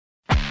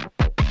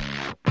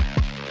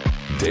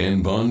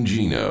Dan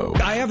Bongino.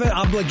 I have an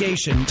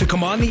obligation to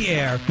come on the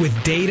air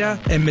with data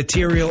and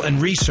material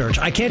and research.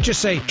 I can't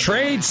just say,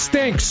 trade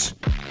stinks.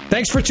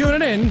 Thanks for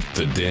tuning in.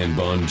 The Dan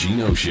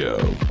Bongino Show.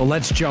 Well,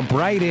 let's jump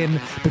right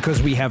in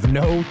because we have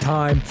no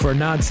time for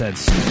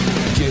nonsense.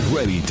 Get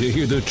ready to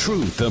hear the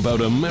truth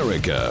about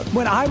America.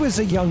 When I was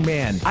a young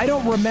man, I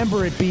don't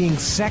remember it being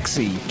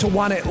sexy to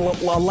want to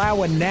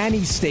allow a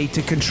nanny state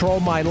to control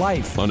my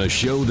life. On a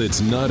show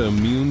that's not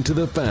immune to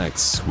the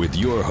facts with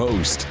your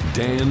host,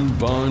 Dan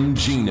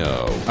Bongino.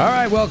 All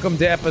right, welcome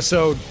to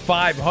episode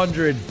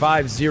 500,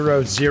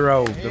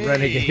 the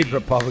Renegade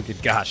Republican.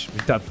 Gosh,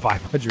 we've done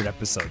 500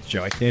 episodes,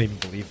 Joe. I can't even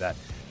believe that.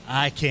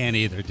 I can't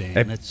either, Dan.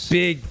 A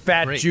big,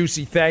 fat, great,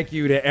 juicy thank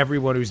you to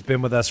everyone who's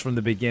been with us from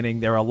the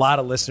beginning. There are a lot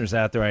of listeners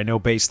out there, I know,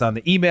 based on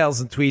the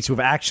emails and tweets who've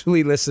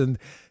actually listened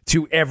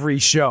to every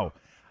show.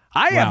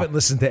 I haven't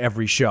listened to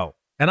every show,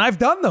 and I've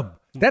done them.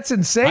 That's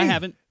insane. I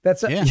haven't.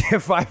 That's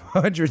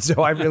 500,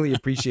 so I really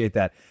appreciate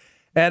that.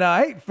 And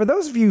hey, for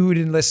those of you who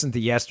didn't listen to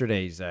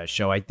yesterday's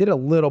show, I did a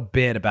little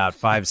bit about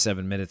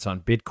 5-7 minutes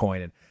on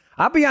Bitcoin. And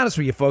I'll be honest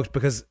with you, folks,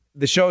 because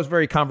the show is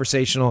very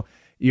conversational.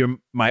 You're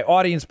my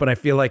audience, but I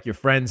feel like you're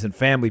friends and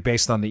family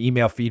based on the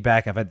email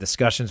feedback. I've had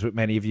discussions with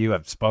many of you.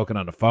 I've spoken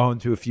on the phone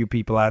to a few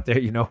people out there.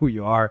 You know who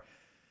you are.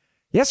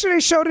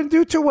 Yesterday's show didn't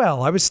do too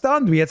well. I was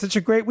stunned. We had such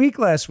a great week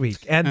last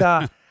week. And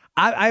I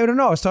don't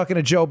know. I was talking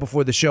to Joe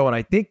before the show, and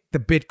I think the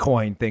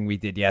Bitcoin thing we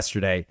did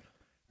yesterday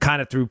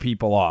kind of threw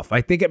people off.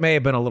 I think it may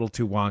have been a little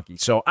too wonky.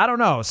 So I don't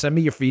know. Send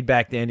me your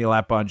feedback, Daniel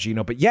at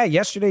Bongino. But yeah,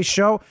 yesterday's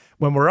show,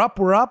 when we're up,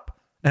 we're up.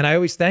 And I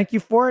always thank you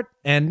for it.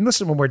 And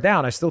listen, when we're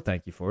down, I still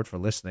thank you for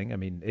listening. I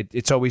mean,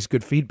 it's always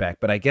good feedback.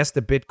 But I guess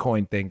the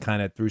Bitcoin thing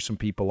kind of threw some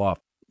people off.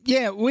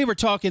 Yeah, we were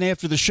talking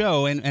after the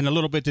show and a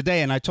little bit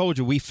today, and I told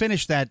you we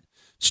finished that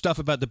stuff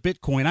about the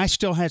Bitcoin. I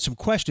still had some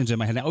questions in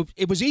my head. Now,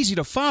 it was easy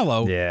to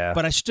follow,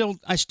 but I still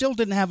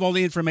didn't have all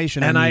the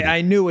information. And I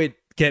knew it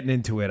getting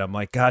into it. I'm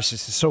like, gosh,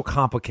 this is so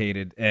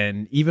complicated.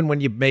 And even when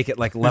you make it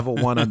like level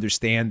one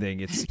understanding,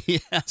 it's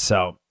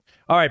so.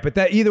 All right, but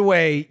that either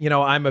way, you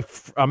know, I'm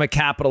a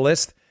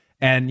capitalist,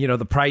 and you know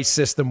the price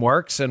system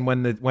works. And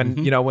when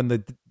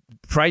the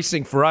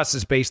pricing for us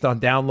is based on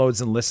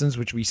downloads and listens,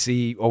 which we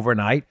see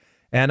overnight.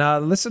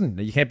 And listen,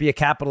 you can't be a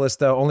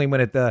capitalist only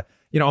when it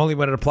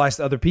applies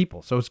to other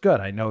people. So it's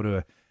good. I know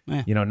to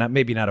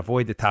not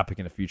avoid the topic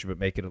in the future, but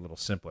make it a little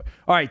simpler.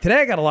 All right,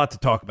 today I got a lot to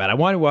talk about.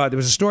 There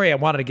was a story I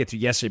wanted to get to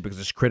yesterday because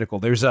it's critical.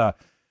 There's an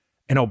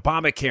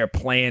Obamacare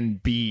Plan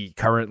B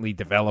currently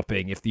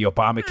developing if the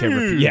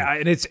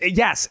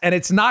Obamacare... and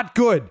it's not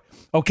good,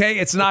 okay?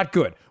 It's not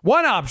good.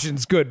 One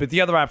option's good, but the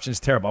other option's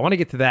terrible. I want to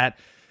get to that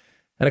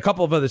and a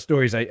couple of other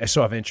stories I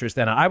saw of interest.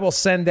 And I will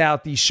send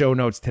out these show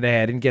notes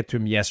today. I didn't get to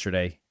them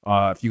yesterday.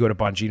 If you go to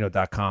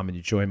Bongino.com and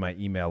you join my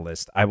email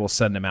list, I will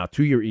send them out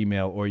to your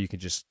email, or you can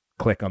just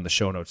click on the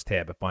show notes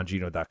tab at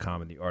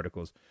Bongino.com and the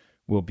articles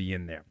will be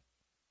in there.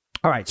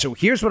 All right, so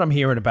here's what I'm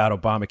hearing about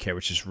Obamacare,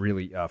 which is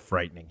really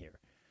frightening here.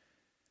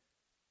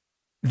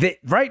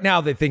 Right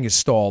now, the thing is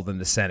stalled in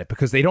the Senate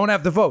because they don't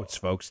have the votes,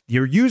 folks.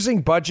 You're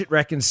using budget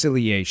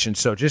reconciliation.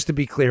 So just to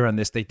be clear on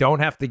this, they don't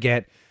have to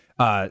get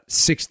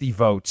 60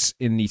 votes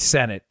in the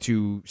Senate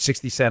to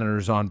 60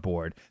 senators on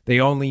board. They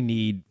only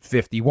need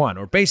 51,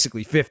 or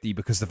basically 50,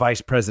 because the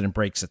vice president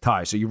breaks a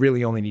tie. So you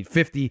really only need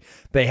 50.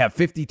 They have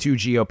 52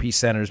 GOP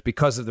senators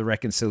because of the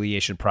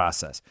reconciliation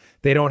process.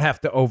 They don't have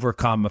to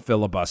overcome a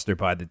filibuster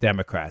by the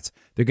Democrats.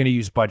 They're going to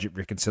use budget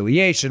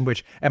reconciliation,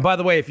 and by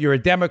the way, if you're a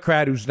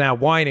Democrat who's now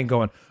whining,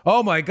 going,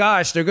 oh my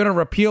gosh, they're going to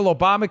repeal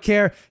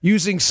Obamacare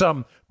using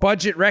some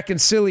budget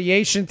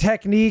reconciliation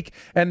technique,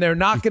 and they're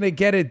not going to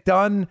get it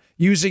done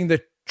using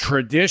the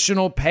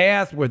traditional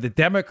path where the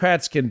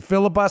Democrats can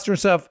filibuster and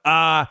stuff.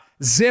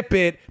 Zip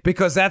it,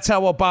 because that's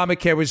how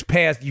Obamacare was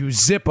passed, you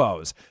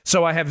zippos.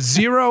 So I have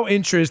zero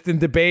interest in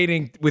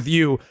debating with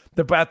you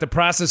about the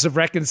process of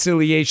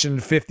reconciliation in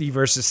 50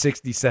 versus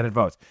 60 Senate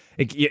votes.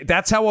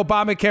 That's how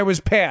Obamacare was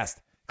passed,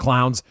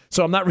 clowns.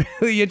 So I'm not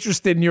really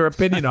interested in your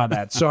opinion on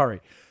that. Sorry.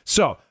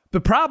 So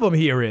the problem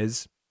here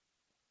is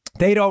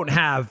they don't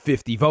have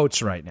 50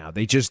 votes right now.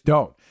 They just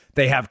don't.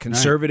 They have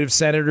conservative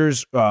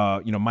senators,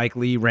 Mike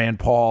Lee, Rand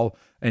Paul,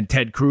 and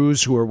Ted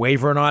Cruz, who are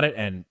wavering on it,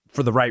 and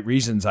for the right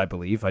reasons, I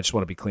believe. I just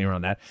want to be clear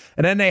on that.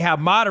 And then they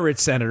have moderate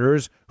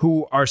senators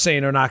who are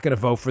saying they're not going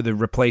to vote for the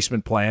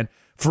replacement plan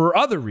for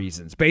other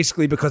reasons,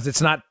 basically because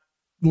it's not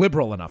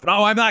liberal enough.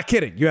 No, I'm not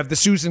kidding. You have the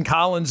Susan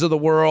Collins of the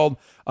world.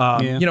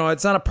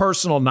 It's not a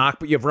personal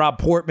knock, but you have Rob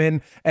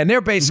Portman, and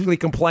they're basically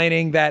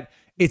complaining that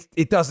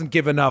it doesn't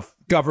give enough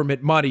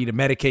government money to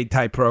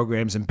Medicaid-type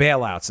programs and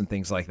bailouts and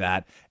things like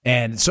that,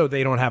 and so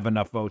they don't have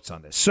enough votes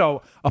on this.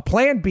 So a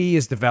Plan B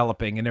is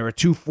developing, and there are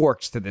two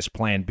forks to this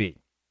Plan B.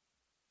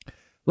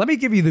 Let me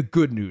give you the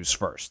good news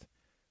first.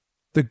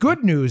 The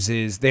good news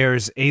is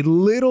there's a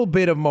little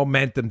bit of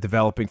momentum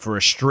developing for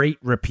a straight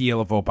repeal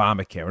of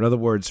Obamacare. In other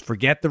words,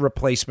 forget the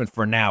replacement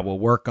for now. We'll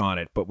work on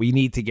it, but we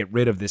need to get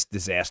rid of this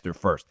disaster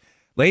first.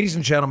 Ladies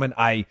and gentlemen,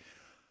 I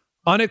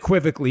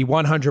unequivocally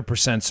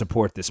 100%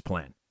 support this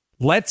plan.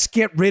 Let's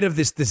get rid of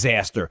this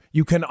disaster.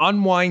 You can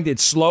unwind it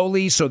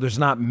slowly so there's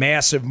not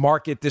massive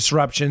market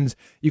disruptions.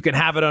 You can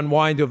have it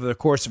unwind over the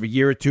course of a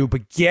year or two,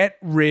 but get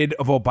rid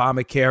of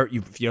Obamacare.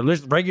 If you're a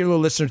regular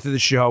listener to the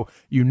show,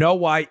 you know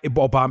why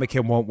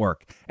Obamacare won't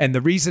work. And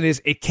the reason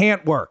is it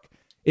can't work.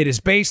 It is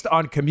based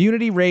on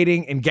community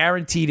rating and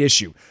guaranteed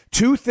issue.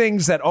 Two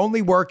things that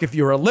only work if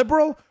you're a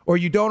liberal or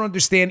you don't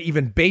understand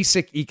even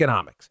basic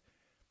economics.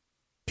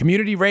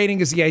 Community rating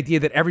is the idea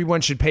that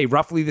everyone should pay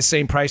roughly the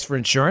same price for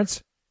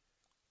insurance.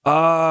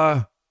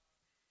 Where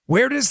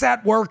does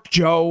that work,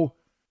 Joe?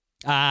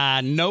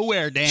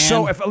 Nowhere, Dan.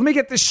 So let me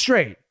get this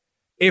straight.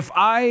 If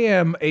I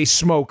am a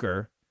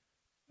smoker,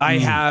 I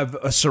have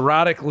a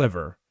cirrhotic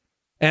liver,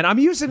 and I'm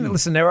using,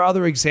 listen, there are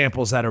other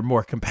examples that are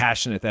more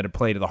compassionate that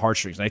play to the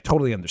heartstrings. And I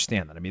totally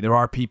understand that. I mean, there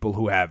are people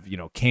who have,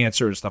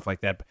 cancer and stuff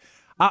like that.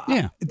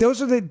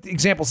 Those are the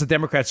examples that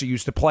Democrats are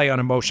used to play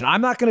on emotion.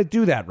 I'm not going to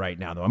do that right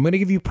now, though. I'm going to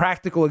give you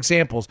practical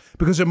examples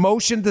because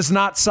emotion does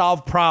not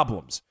solve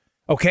problems.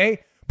 Okay?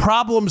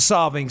 Problem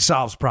solving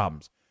solves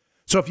problems.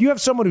 So if you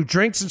have someone who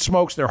drinks and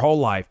smokes their whole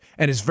life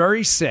and is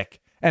very sick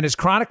and is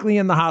chronically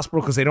in the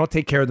hospital because they don't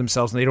take care of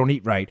themselves and they don't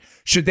eat right,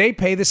 should they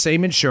pay the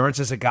same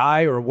insurance as a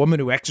guy or a woman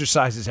who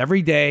exercises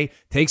every day,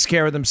 takes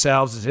care of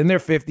themselves, is in their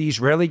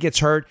 50s, rarely gets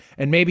hurt,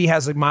 and maybe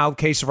has a mild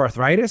case of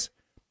arthritis?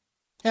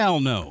 Hell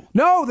no.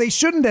 No, they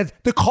shouldn't.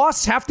 The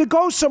costs have to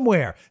go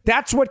somewhere.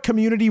 That's what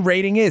community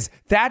rating is.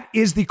 That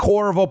is the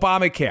core of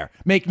Obamacare.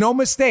 Make no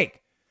mistake.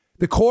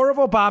 The core of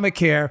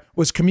Obamacare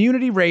was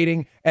community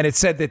rating, and it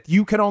said that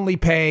you can only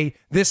pay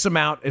this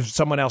amount if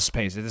someone else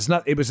pays it.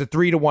 It was a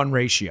 3-to-1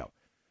 ratio,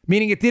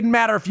 meaning it didn't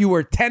matter if you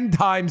were 10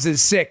 times as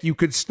sick, you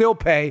could still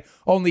pay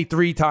only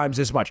 3 times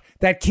as much.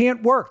 That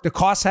can't work. The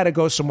costs had to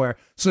go somewhere,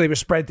 so they were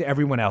spread to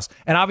everyone else.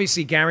 And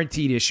obviously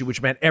guaranteed issue,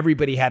 which meant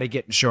everybody had to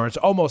get insurance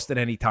almost at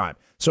any time.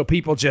 So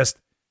people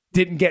just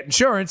didn't get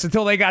insurance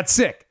until they got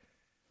sick,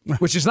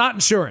 which is not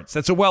insurance.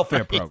 That's a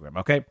welfare program,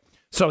 okay?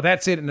 So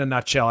that's it in a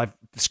nutshell. I've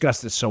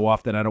discussed this so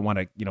often, I don't want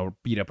to,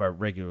 beat up our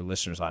regular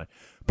listeners on it.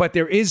 But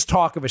there is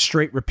talk of a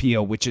straight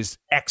repeal, which is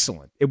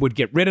excellent. It would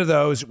get rid of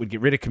those. It would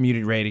get rid of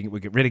community rating. It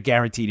would get rid of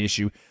guaranteed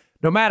issue.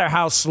 No matter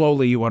how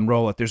slowly you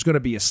unroll it, there's going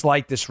to be a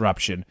slight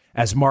disruption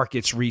as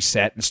markets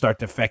reset and start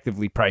to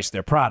effectively price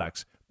their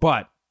products.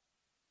 But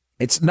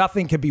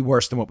nothing can be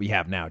worse than what we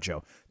have now,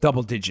 Joe.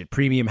 Double-digit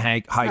premium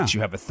hikes.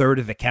 You have a third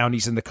of the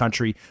counties in the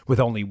country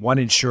with only one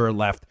insurer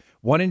left.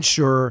 One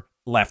insurer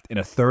left in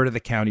a third of the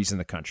counties in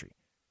the country.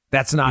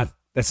 That's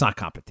not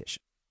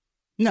competition.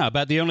 No,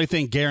 but the only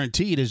thing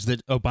guaranteed is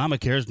that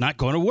Obamacare is not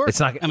going to work. It's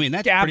not. I mean,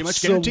 that's pretty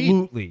much guaranteed.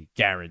 Absolutely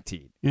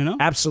guaranteed.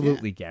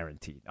 Absolutely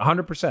guaranteed.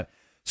 100%.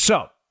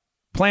 So,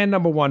 plan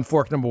number one,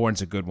 fork number one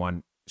is a good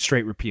one.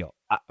 Straight repeal.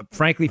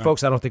 Frankly,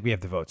 folks, I don't think we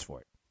have the votes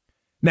for it.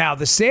 Now,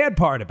 the sad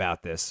part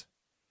about this,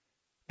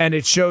 and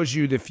it shows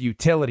you the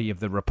futility of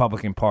the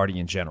Republican Party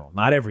in general.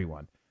 Not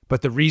everyone.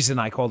 But the reason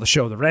I call the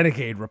show the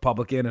Renegade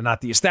Republican and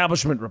not the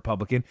Establishment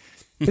Republican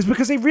is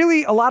because a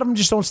lot of them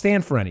just don't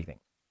stand for anything.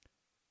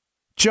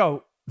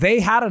 Joe,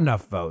 they had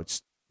enough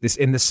votes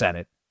in the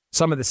Senate.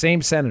 Some of the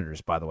same senators,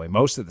 by the way,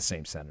 most of the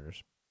same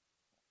senators.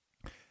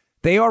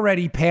 They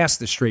already passed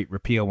the straight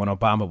repeal when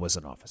Obama was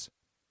in office.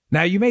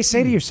 Now, you may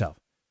say to yourself,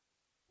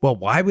 well,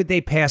 why would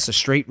they pass a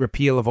straight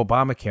repeal of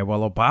Obamacare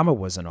while Obama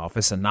was in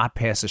office and not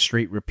pass a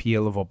straight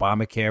repeal of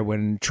Obamacare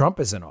when Trump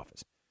is in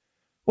office?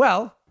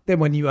 Well, then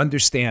when you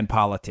understand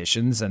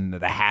politicians and the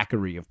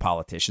hackery of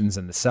politicians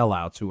and the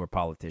sellouts who are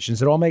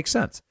politicians, it all makes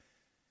sense.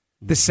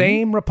 The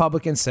same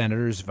Republican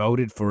senators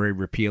voted for a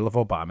repeal of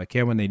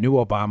Obamacare when they knew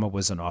Obama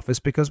was in office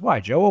because why?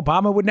 Joe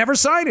Obama would never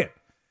sign it.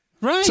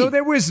 Right. So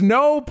there was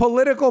no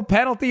political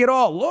penalty at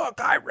all. Look,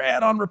 I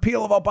ran on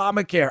repeal of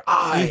Obamacare.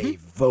 I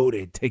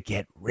voted to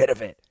get rid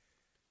of it.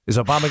 Is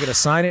Obama going to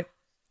sign it?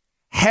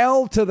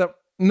 Hell to the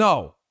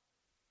no.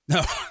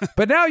 No.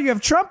 But now you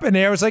have Trump in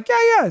there. It's like,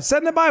 yeah,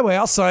 send it my way.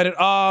 I'll sign it.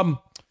 I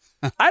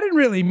didn't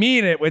really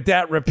mean it with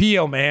that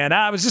repeal, man.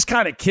 I was just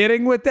kind of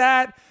kidding with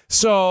that.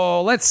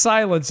 So let's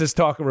silence this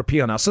talk of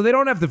repeal now. So they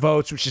don't have the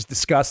votes, which is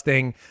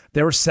disgusting.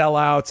 They're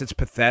sellouts. It's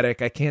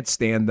pathetic. I can't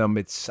stand them.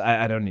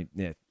 I don't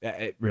need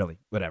really,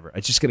 whatever.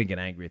 I'm just going to get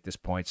angry at this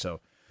point. So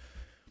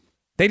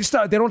they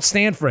don't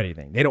stand for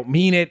anything. They don't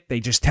mean it.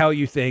 They just tell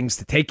you things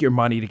to take your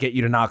money, to get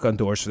you to knock on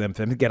doors for them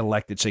to get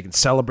elected so they can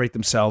celebrate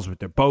themselves with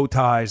their bow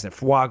ties, their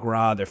foie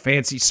gras, their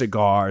fancy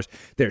cigars,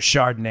 their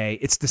Chardonnay.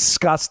 It's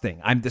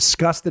disgusting. I'm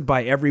disgusted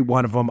by every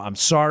one of them. I'm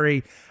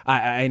sorry.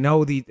 I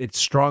know it's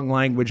strong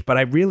language, but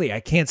I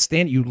can't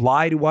stand it. You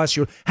lie to us.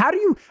 How do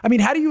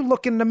you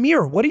look in the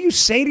mirror? What do you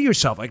say to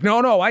yourself? Like,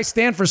 no, I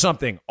stand for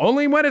something.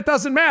 Only when it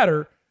doesn't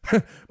matter.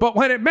 But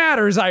when it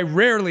matters, I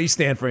rarely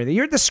stand for anything.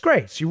 You're a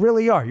disgrace. You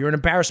really are. You're an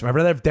embarrassment. I'd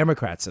rather have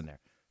Democrats in there.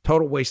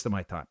 Total waste of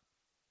my time.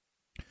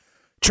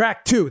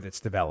 Track 2 that's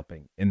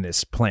developing in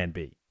this Plan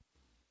B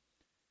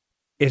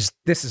is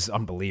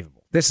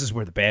unbelievable. This is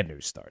where the bad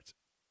news starts.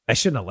 I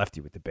shouldn't have left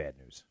you with the bad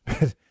news.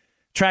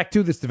 Track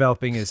 2 that's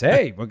developing is,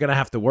 hey, we're going to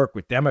have to work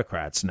with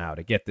Democrats now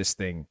to get this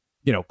thing,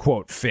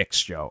 quote,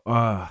 fixed, Joe.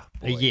 Oh,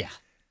 boy. Yeah.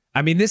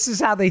 I mean, this is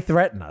how they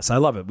threaten us. I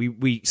love it.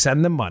 We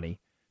send them money,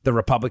 the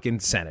Republican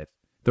Senate,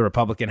 the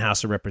Republican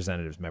House of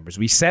Representatives members.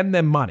 We send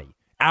them money,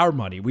 our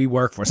money we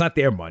work for. It's not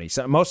their money.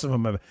 So most of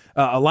them have,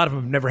 a lot of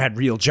them have never had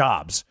real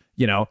jobs.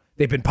 You know,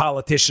 they've been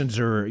politicians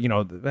or, you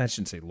know, I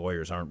shouldn't say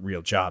lawyers aren't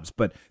real jobs,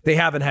 but they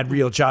haven't had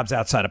real jobs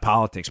outside of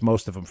politics,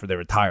 most of them for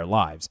their entire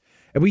lives.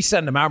 And we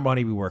send them our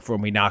money we work for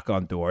and we knock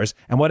on doors.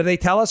 And what do they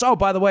tell us? Oh,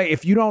 by the way,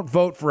 if you don't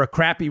vote for a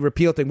crappy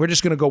repeal thing, we're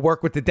just going to go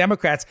work with the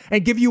Democrats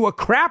and give you a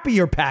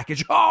crappier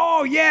package.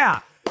 Oh,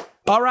 yeah.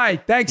 All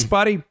right. Thanks,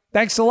 buddy.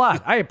 Thanks a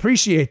lot. I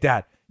appreciate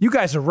that. You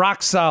guys are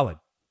rock solid,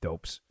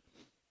 dopes.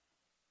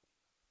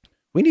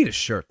 We need a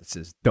shirt that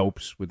says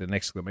dopes with an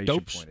exclamation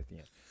point at the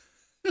end.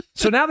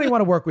 So now they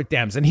want to work with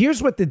Dems. And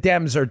here's what the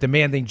Dems are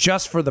demanding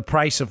just for the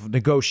price of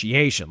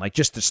negotiation, like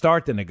just to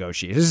start the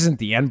negotiation. This isn't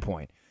the end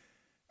point.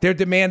 They're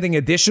demanding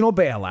additional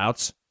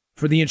bailouts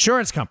for the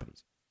insurance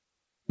companies.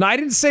 Now, I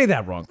didn't say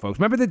that wrong, folks.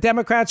 Remember the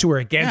Democrats who were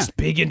against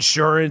big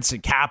insurance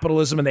and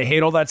capitalism and they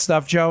hate all that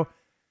stuff, Joe?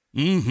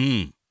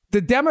 Mm-hmm.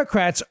 The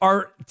Democrats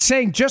are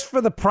saying just for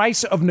the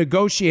price of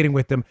negotiating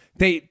with them,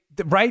 to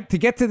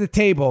get to the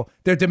table,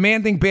 they're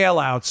demanding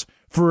bailouts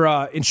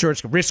for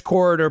insurance, risk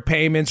corridor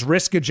payments,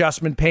 risk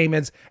adjustment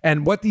payments.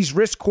 And what these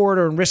risk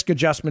corridor and risk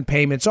adjustment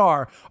payments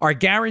are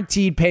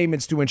guaranteed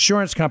payments to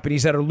insurance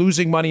companies that are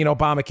losing money in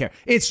Obamacare.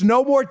 It's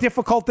no more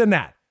difficult than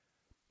that.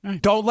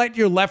 Right. Don't let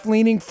your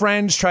left-leaning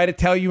friends try to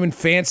tell you in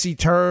fancy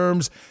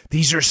terms,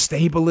 these are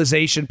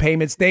stabilization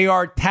payments. They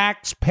are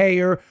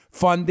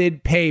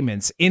taxpayer-funded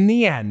payments in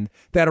the end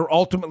that are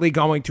ultimately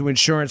going to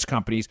insurance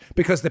companies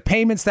because the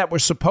payments that were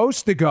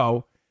supposed to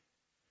go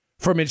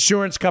from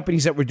insurance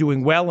companies that were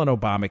doing well in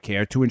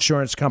Obamacare to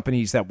insurance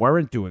companies that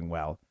weren't doing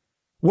well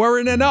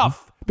weren't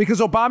enough because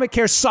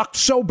Obamacare sucked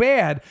so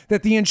bad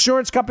that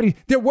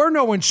there were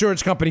no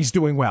insurance companies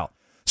doing well.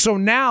 So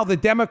now the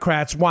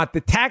Democrats want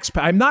the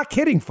taxpayer, I'm not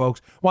kidding,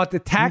 folks, want the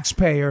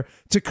taxpayer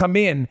to come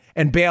in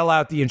and bail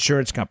out the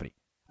insurance company.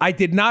 I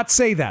did not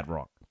say that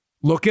wrong.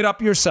 Look it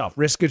up yourself,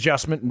 risk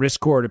adjustment and risk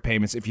corridor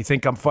payments, if you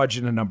think I'm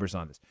fudging the numbers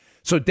on this.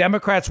 So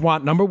Democrats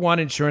want, number one,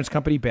 insurance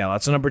company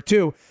bailouts. And number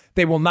two,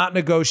 they will not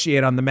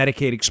negotiate on the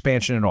Medicaid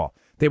expansion at all.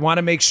 They want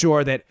to make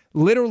sure that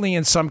literally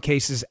in some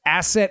cases,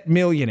 asset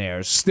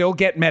millionaires still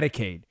get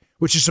Medicaid,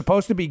 which is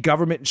supposed to be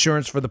government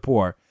insurance for the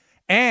poor,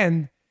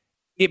 and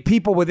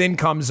people with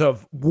incomes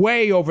of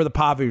way over the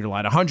poverty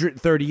line,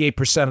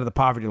 138% of the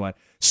poverty line,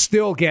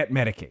 still get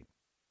Medicaid.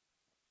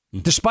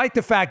 Despite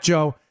the fact,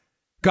 Joe,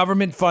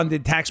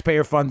 government-funded,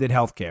 taxpayer-funded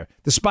health care,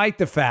 despite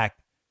the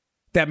fact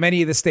that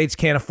many of the states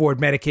can't afford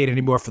Medicaid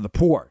anymore for the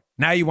poor.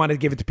 Now you want to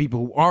give it to people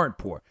who aren't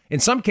poor. In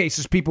some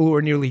cases, people who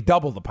are nearly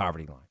double the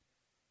poverty line.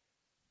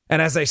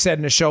 And as I said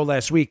in the show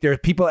last week, there are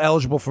people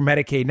eligible for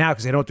Medicaid now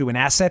because they don't do an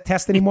asset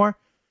test anymore,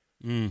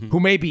 who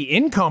may be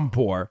income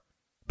poor,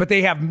 but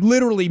they have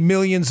literally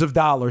millions of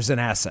dollars in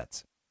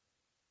assets.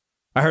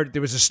 I heard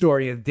there was a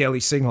story in the Daily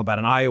Signal about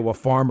an Iowa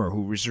farmer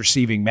who was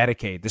receiving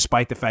Medicaid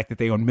despite the fact that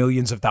they own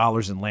millions of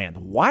dollars in land.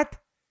 What?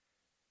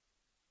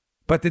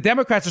 But the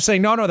Democrats are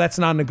saying, no, that's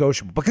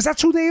non-negotiable because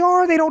that's who they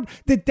are. They don't.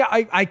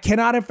 I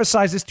cannot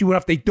emphasize this to you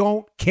enough. They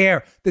don't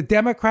care. The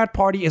Democrat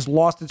Party has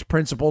lost its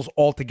principles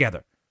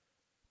altogether.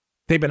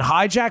 They've been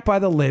hijacked by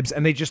the libs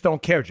and they just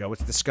don't care, Joe.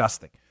 It's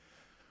disgusting.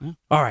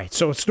 All right.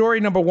 So story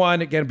number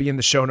one, again, be in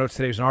the show notes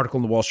today. There's an article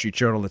in the Wall Street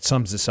Journal that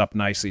sums this up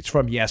nicely. It's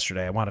from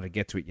yesterday. I wanted to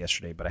get to it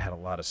yesterday, but I had a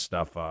lot of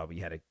stuff we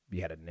had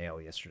to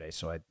nail yesterday,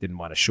 so I didn't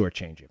want to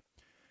shortchange it.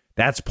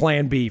 That's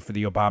plan B for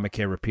the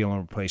Obamacare repeal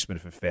and replacement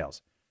if it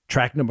fails.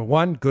 Track number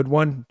one, good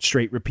one,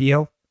 straight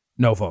repeal,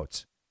 no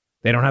votes.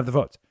 They don't have the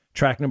votes.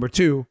 Track number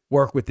two,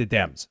 work with the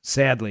Dems.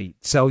 Sadly,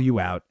 sell you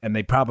out, and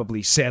they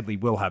probably, sadly,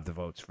 will have the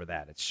votes for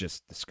that. It's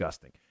just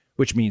disgusting,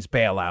 which means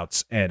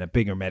bailouts and a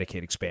bigger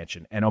Medicaid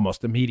expansion and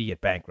almost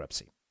immediate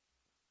bankruptcy.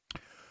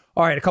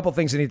 All right, a couple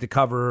things I need to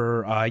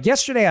cover.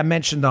 Yesterday, I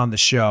mentioned on the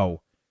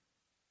show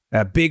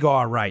big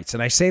R rights,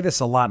 and I say this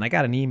a lot, and I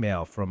got an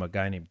email from a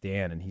guy named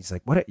Dan, and he's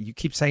like, "What? You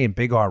keep saying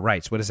big R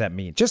rights. What does that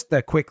mean?" Just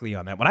quickly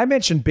on that. When I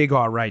mentioned big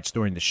R rights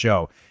during the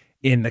show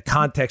in the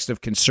context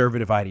of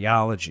conservative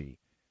ideology,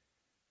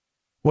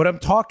 what I'm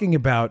talking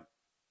about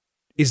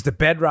is the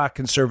bedrock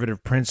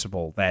conservative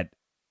principle that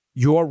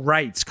your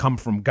rights come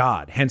from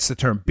God, hence the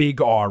term big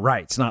R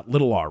rights, not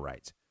little r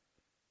rights.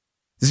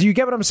 So you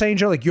get what I'm saying,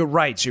 Joe? Like your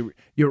rights,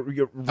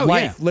 your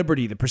life,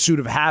 liberty, the pursuit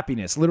of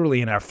happiness,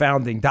 literally in our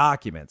founding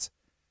documents,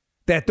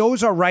 that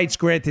those are rights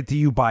granted to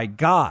you by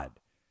God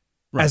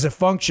as a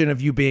function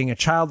of you being a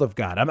child of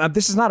God.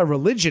 This is not a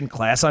religion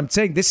class. I'm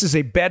saying this is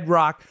a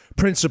bedrock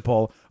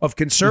principle of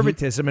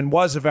conservatism and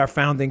was of our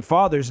founding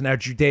fathers and our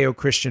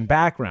Judeo-Christian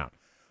background.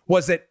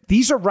 Was that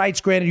these are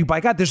rights granted you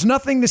by God. There's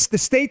nothing, the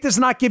state does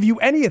not give you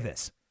any of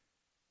this.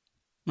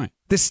 Right.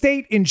 The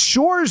state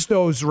ensures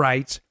those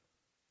rights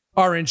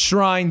are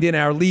enshrined in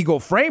our legal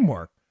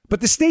framework, but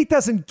the state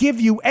doesn't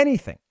give you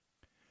anything.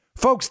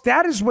 Folks,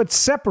 that is what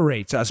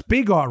separates us,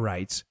 big R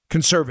rights,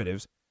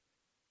 conservatives,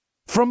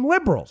 from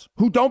liberals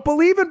who don't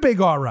believe in big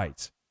R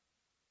rights.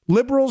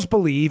 Liberals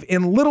believe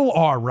in little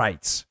r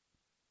rights.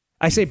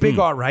 I say big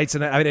R rights,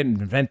 and I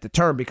didn't invent the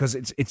term because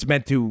it's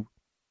meant to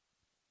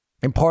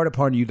impart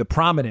upon you the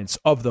prominence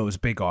of those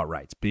big R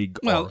rights.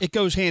 It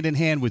goes hand in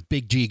hand with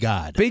Big G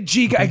God. Big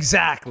G God,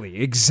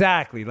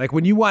 exactly. Like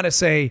when you want to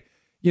say,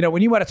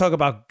 when you want to talk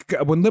about,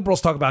 when liberals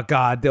talk about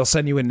God, they'll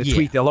send you in the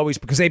tweet. They'll always,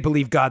 because they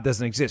believe God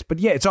doesn't exist. But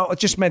it's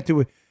just meant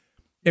to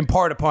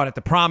impart upon it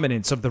the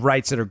prominence of the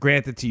rights that are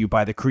granted to you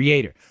by the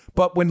Creator.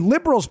 But when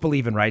liberals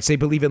believe in rights, they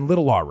believe in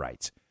little r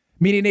rights,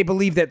 meaning they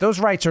believe that those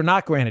rights are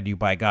not granted to you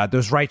by God.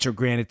 Those rights are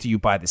granted to you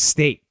by the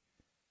state.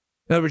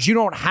 In other words, you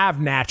don't have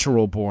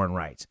natural born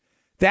rights.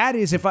 That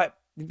is,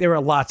 there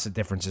are lots of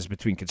differences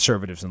between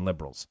conservatives and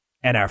liberals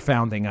and our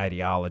founding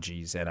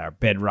ideologies and our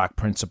bedrock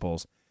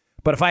principles.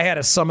 But if I had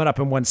to sum it up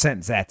in one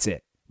sentence, that's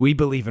it. We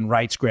believe in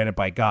rights granted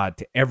by God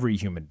to every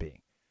human being.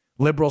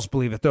 Liberals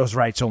believe that those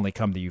rights only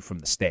come to you from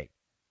the state.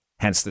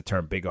 Hence the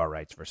term big R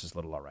rights versus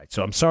little r rights.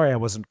 So I'm sorry I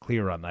wasn't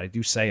clear on that. I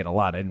do say it a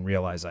lot. I didn't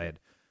realize I had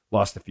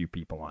lost a few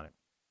people on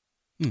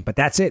it. But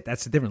that's it.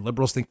 That's the difference.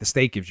 Liberals think the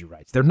state gives you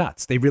rights. They're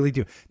nuts. They really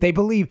do. They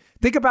believe.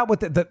 Think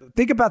about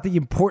think about the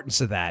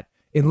importance of that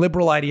in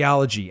liberal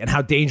ideology and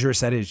how dangerous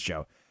that is,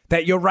 Joe.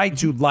 That your right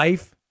to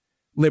life,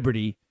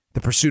 liberty,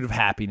 the pursuit of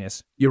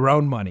happiness, your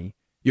own money,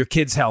 your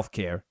kids' health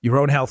care, your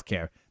own health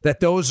care, that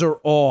those are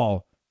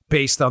all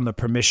based on the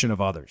permission of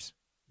others.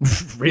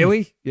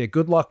 Really? Yeah,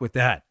 good luck with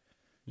that.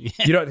 Yeah.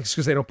 It's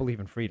because they don't believe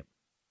in freedom.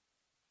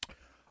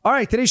 All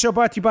right, today's show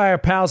brought to you by our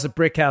pals at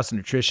Brickhouse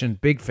Nutrition.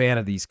 Big fan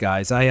of these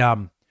guys. I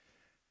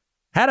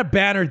had a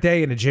banner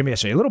day in the gym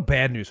yesterday. A little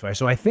bad news for you.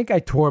 So I think I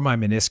tore my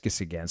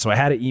meniscus again. So I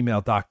had to email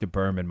Dr.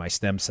 Berman, my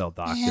stem cell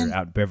doctor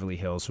out in Beverly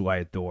Hills, who I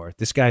adore.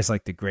 This guy's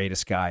like the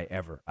greatest guy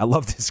ever. I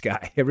love this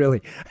guy.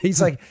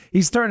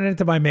 He's turning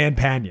into my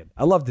manpanion.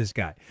 I love this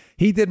guy.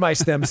 He did my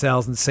stem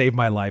cells and saved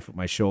my life with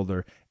my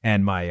shoulder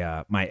and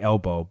my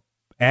elbow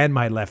and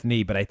my left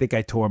knee. But I think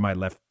I tore my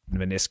left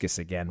meniscus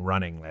again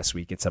running last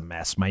week. It's a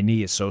mess. My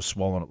knee is so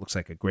swollen it looks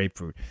like a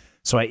grapefruit.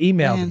 So I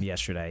emailed him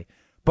yesterday.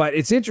 But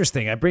it's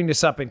interesting. I bring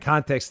this up in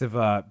context of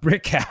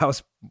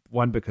Brickhouse.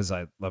 One, because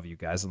I love you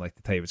guys and like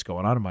to tell you what's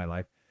going on in my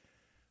life.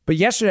 But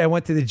yesterday I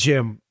went to the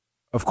gym,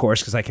 of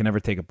course, because I can never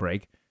take a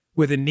break,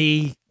 with a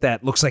knee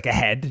that looks like a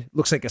head,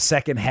 looks like a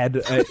second head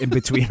in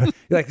between. You're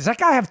like, does that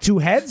guy have two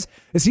heads?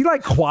 Is he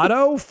like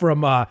Quado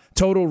from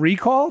Total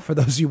Recall? For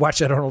those of you who watch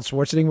that Arnold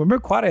Schwarzenegger, remember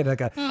Quado had like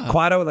a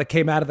Quado that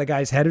came out of the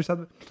guy's head or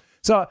something?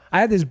 So I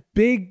had this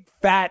big,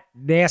 fat,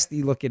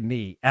 nasty-looking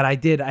knee, and I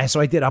did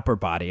upper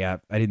body. I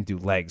didn't do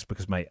legs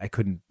because I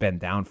couldn't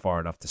bend down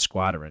far enough to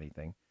squat or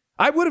anything.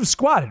 I would have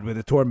squatted with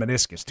a torn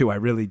meniscus too.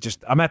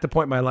 I'm at the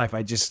point in my life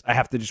I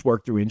have to just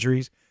work through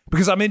injuries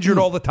because I'm injured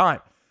all the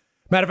time.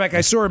 Matter of fact,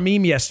 I saw a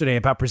meme yesterday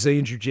about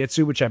Brazilian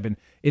Jiu-Jitsu, which I've been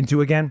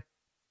into again.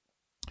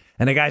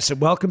 And the guy said,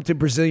 "Welcome to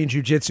Brazilian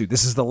Jiu-Jitsu.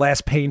 This is the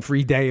last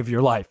pain-free day of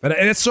your life." And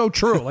it's so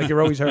true. Like,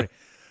 you're always hurting.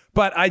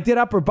 But I did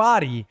upper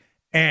body,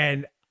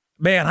 and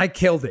man, I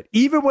killed it.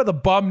 Even with a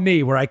bum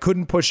knee where I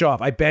couldn't push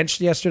off. I benched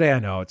yesterday. I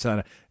know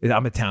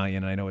I'm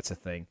Italian, and I know it's a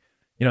thing.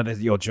 There's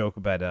the old joke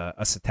about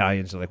us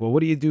Italians are like, well, what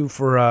do you do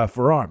for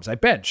arms? I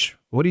bench.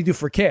 What do you do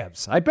for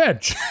calves? I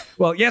bench.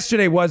 Well,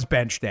 yesterday was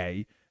bench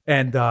day,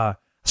 and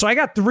so I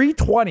got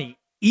 320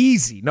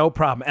 easy, no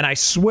problem. And I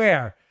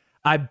swear,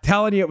 I'm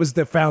telling you, it was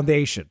the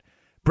foundation.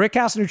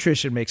 Brickhouse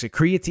Nutrition makes a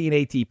creatine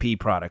ATP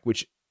product,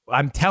 which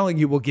I'm telling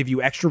you will give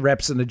you extra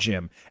reps in the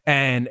gym,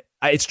 and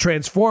it's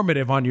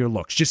transformative on your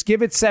looks. Just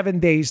give it 7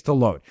 days to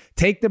load.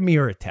 Take the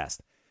mirror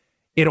test.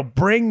 It'll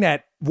bring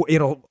that.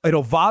 It'll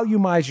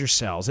volumize your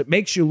cells. It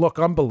makes you look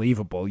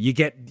unbelievable.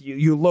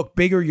 You look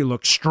bigger. You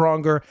look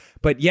stronger.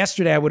 But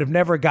yesterday I would have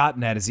never gotten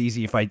that as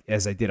easy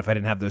as I did if I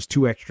didn't have those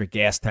 2 extra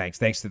gas tanks,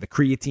 thanks to the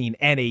creatine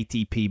and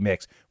ATP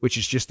mix, which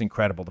is just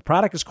incredible. The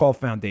product is called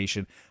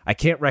Foundation. I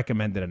can't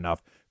recommend it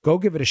enough. Go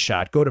give it a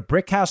shot. Go to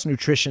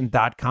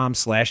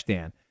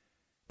brickhousenutrition.com/Dan.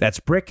 That's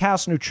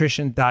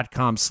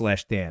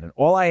brickhousenutrition.com/Dan. And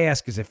all I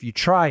ask is, if you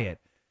try it,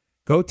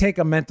 go take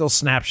a mental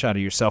snapshot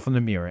of yourself in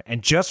the mirror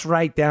and just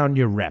write down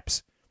your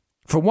reps.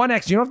 For one you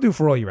don't have to do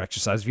for all your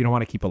exercises if you don't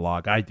want to keep a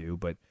log. I do,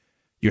 but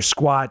your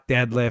squat,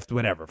 deadlift,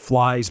 whatever,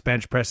 flies,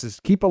 bench presses,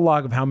 keep a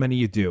log of how many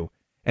you do.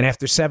 And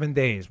after 7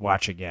 days,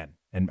 watch again.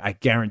 And I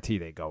guarantee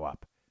they go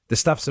up. The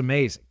stuff's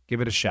amazing.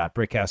 Give it a shot.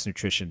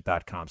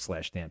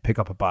 brickhousenutrition.com/Dan. Pick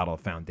up a bottle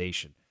of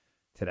Foundation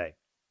today.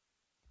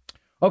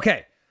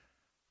 Okay.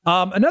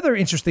 Another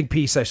interesting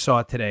piece I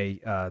saw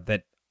today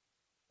that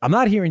I'm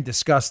not hearing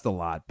discussed a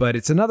lot, but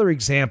it's another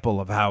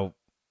example of how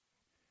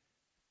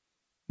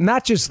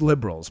not just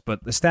liberals,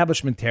 but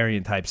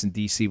establishmentarian types in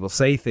D.C. will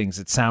say things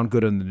that sound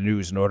good on the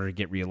news in order to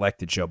get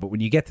reelected, Joe. But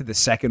when you get to the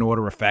second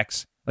order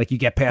effects, like you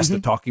get past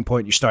the talking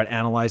point and you start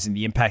analyzing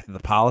the impact of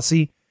the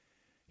policy,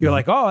 you're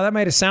like, oh, that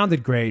might have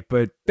sounded great,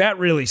 but that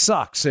really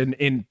sucks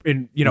in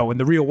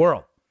the real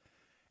world.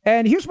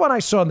 And here's what I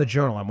saw in the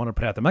Journal I want to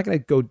put out there. I'm not going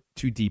to go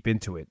too deep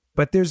into it,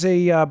 but there's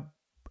a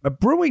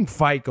brewing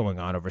fight going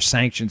on over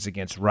sanctions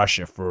against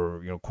Russia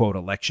for, quote,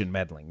 election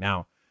meddling.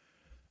 Now,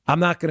 I'm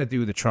not going to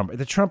do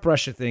the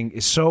Trump-Russia thing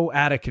is so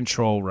out of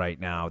control right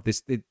now.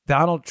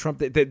 Donald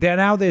Trump,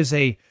 now there's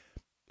a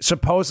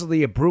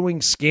supposedly a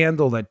brewing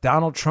scandal that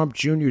Donald Trump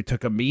Jr.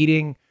 took a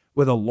meeting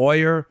with a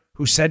lawyer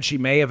who said she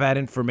may have had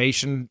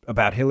information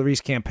about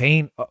Hillary's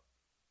campaign.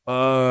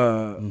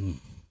 What's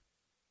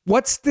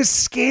the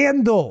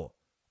scandal?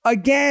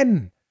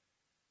 Again,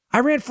 I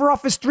ran for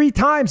office 3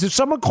 times. If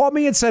someone called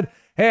me and said,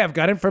 hey, I've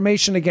got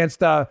information against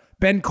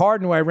Ben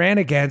Cardin, who I ran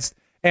against,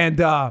 and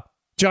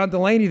John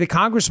Delaney, the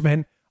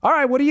congressman, all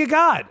right, what do you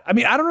got? I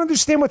mean, I don't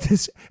understand what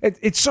this,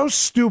 it's so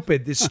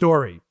stupid, this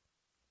story.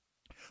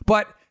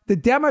 But the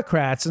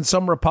Democrats and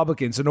some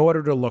Republicans, in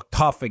order to look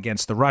tough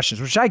against the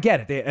Russians, which I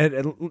get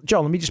it.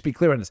 Joe, let me just be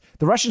clear on this.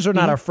 The Russians are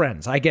not our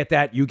friends. I get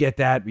that. You get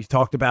that. We've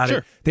talked about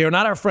it. They are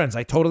not our friends.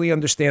 I totally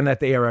understand that.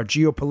 They are our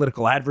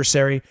geopolitical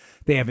adversary.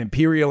 They have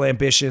imperial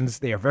ambitions.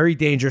 They are very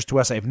dangerous to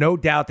us. I have no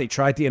doubt they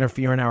tried to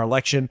interfere in our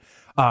election.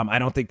 I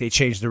don't think they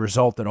changed the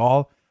result at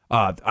all.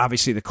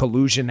 Obviously, the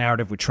collusion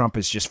narrative with Trump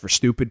is just for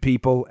stupid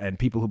people and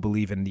people who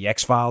believe in the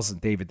X-Files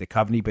and David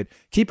Duchovny. But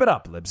keep it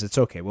up, Libs. It's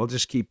okay. We'll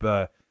just keep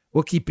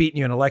beating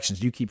you in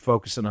elections. You keep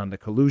focusing on the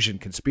collusion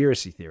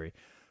conspiracy theory.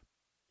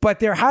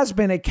 But there has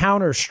been a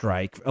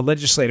counterstrike, a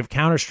legislative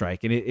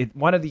counterstrike. And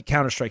one of the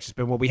counterstrikes has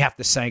been, well, we have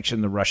to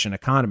sanction the Russian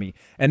economy.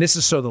 And this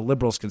is so the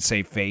liberals can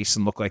save face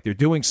and look like they're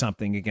doing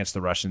something against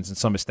the Russians, and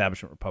some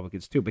establishment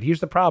Republicans too. But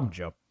here's the problem,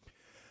 Joe.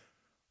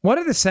 One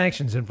of the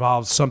sanctions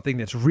involves something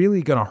that's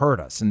really going to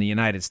hurt us in the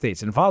United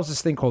States. It involves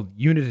this thing called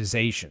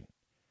unitization.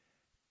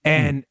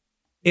 And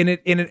in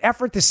an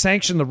effort to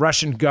sanction the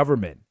Russian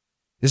government,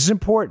 this is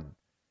important,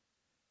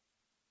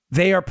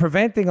 they are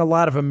preventing a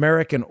lot of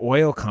American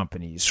oil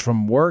companies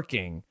from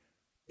working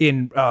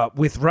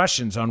with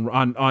Russians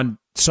on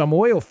some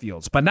oil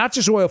fields, but not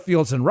just oil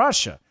fields in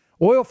Russia,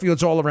 oil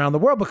fields all around the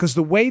world. Because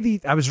the way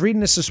I was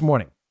reading this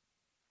morning,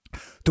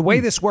 the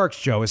way this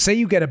works, Joe, is say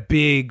you get a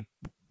big,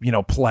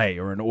 play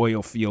or an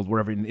oil field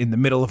wherever in the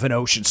middle of an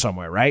ocean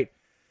somewhere, right?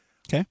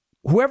 Okay.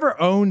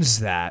 Whoever owns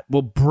that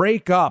will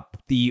break up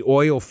the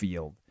oil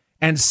field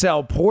and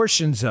sell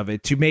portions of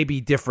it to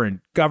maybe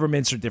different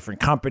governments or different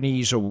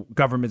companies or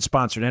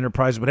government-sponsored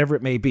enterprises, whatever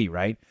it may be,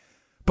 right?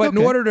 But in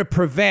order to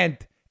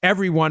prevent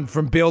everyone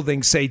from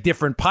building, say,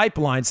 different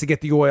pipelines to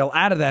get the oil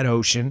out of that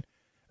ocean,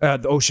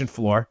 the ocean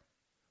floor,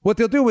 what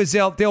they'll do is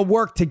they'll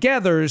work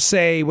together,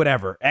 say,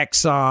 whatever,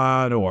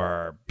 Exxon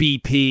or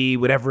BP,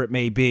 whatever it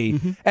may be,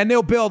 and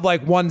they'll build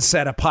like one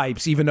set of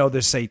pipes, even though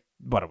there's, say,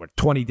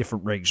 20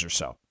 different rigs or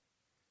so.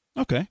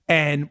 Okay.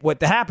 And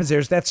what happens there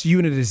is that's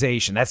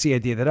unitization. That's the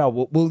idea that,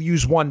 we'll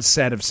use one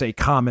set of, say,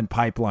 common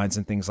pipelines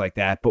and things like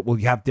that, but we'll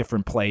have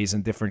different plays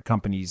and different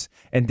companies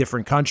and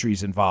different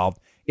countries involved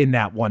in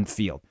that one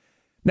field.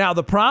 Now,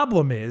 the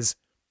problem is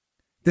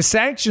the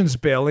sanctions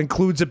bill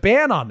includes a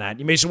ban on that.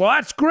 You may say, well,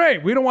 that's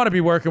great. We don't want to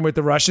be working with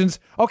the Russians.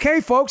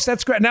 Okay, folks,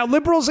 that's great. Now,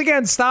 liberals,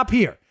 again, stop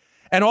here.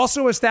 And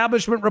also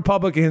establishment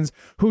Republicans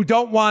who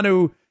don't want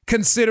to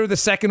consider the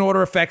second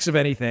order effects of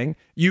anything.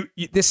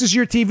 This is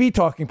your TV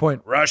talking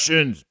point.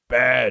 Russians,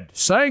 bad.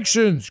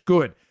 Sanctions,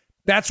 good.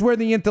 That's where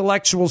the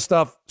intellectual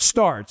stuff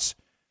starts.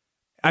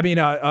 I mean,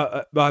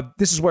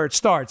 this is where it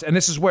starts, and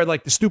this is where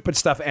like the stupid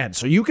stuff ends.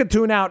 So you can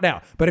tune out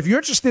now. But if you're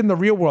interested in the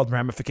real world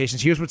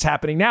ramifications, here's what's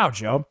happening now,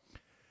 Joe.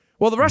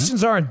 Well, the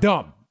Russians aren't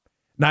dumb.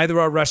 Neither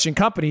are Russian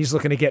companies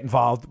looking to get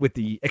involved with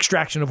the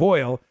extraction of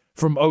oil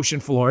from ocean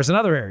floors and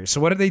other areas. So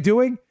what are they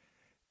doing?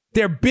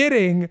 They're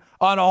bidding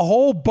on a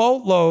whole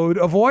boatload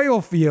of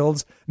oil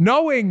fields,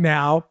 knowing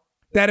now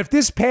that if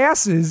this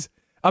passes,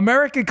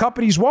 American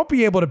companies won't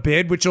be able to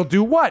bid, which will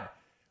do what?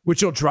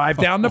 Which will drive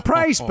down the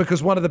price,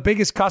 because one of the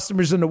biggest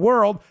customers in the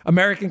world,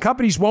 American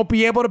companies, won't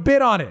be able to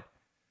bid on it.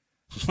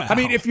 Wow. I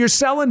mean, if you're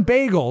selling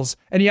bagels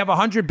and you have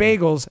 100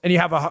 bagels and you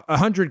have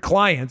 100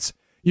 clients,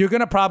 you're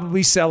going to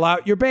probably sell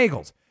out your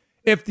bagels.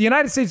 If the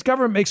United States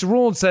government makes a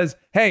rule and says,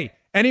 hey,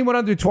 anyone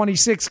under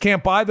 26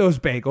 can't buy those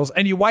bagels,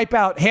 and you wipe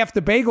out half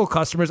the bagel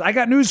customers, I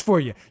got news for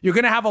you. You're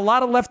going to have a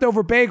lot of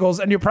leftover bagels,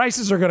 and your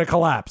prices are going to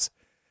collapse.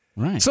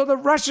 Right. So the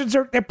Russians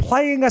they're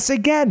playing us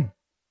again.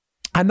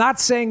 I'm not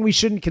saying we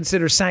shouldn't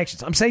consider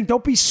sanctions. I'm saying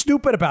don't be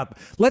stupid about them.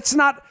 Let's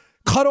not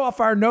cut off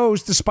our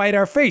nose to spite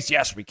our face.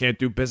 Yes, we can't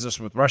do business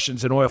with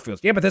Russians and oil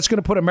fields. Yeah, but that's going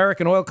to put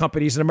American oil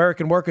companies and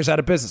American workers out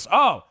of business.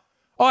 Oh,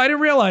 I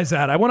didn't realize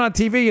that. I went on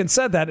TV and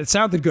said that. It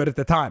sounded good at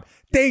the time.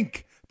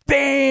 Think.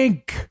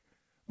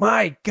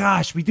 My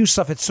gosh, we do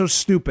stuff that's so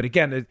stupid.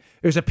 Again,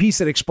 there's a piece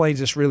that explains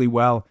this really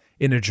well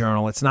in a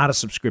journal. It's not a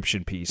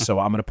subscription piece, so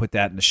I'm going to put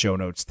that in the show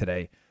notes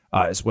today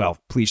as well.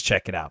 Please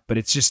check it out. But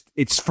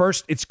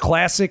it's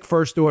classic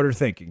first order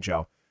thinking,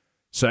 Joe.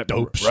 So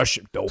dopes.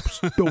 Russian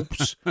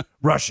dopes.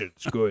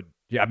 Russians good.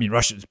 Yeah, I mean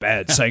Russians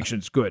bad.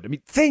 Sanctions good. I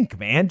mean, think,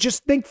 man.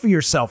 Just think for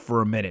yourself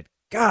for a minute.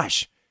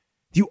 Gosh,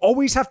 do you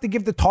always have to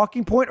give the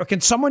talking point, or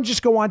can someone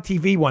just go on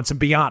TV once and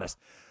be honest?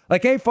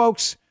 Like, hey,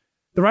 folks,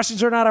 the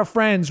Russians are not our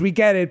friends. We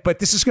get it, but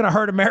this is going to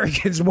hurt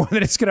Americans more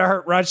than it's going to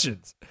hurt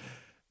Russians.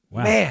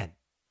 Wow. Man.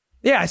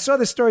 Yeah, I saw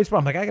this story.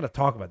 I'm like, I got to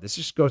talk about this.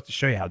 This just goes to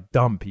show you how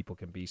dumb people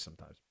can be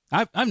sometimes.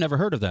 I've never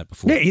heard of that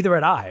before. Yeah, either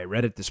had I. I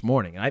read it this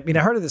morning. I mean,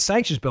 I heard of the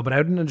sanctions bill, but I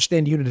didn't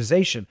understand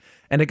unitization.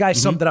 And the guy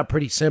summed it up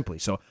pretty simply.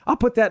 So I'll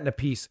put that in a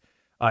piece.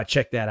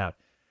 Check that out.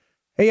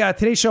 Hey,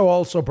 today's show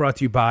also brought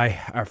to you by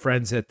our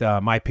friends at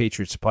My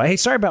Patriot Supply. Hey,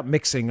 sorry about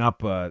mixing up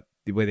the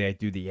way I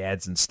do the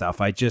ads and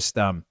stuff. I just,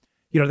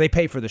 they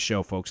pay for the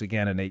show, folks,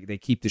 again, and they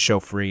keep the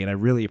show free, and I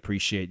really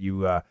appreciate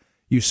you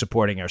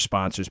supporting our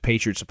sponsors.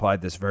 Patriot Supply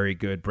does very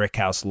good.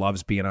 Brickhouse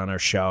loves being on our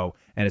show,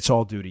 and it's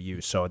all due to you.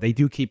 So they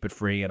do keep it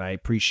free, and I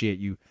appreciate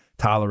you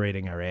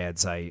tolerating our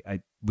ads.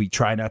 We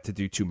try not to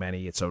do too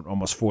many. It's an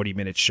almost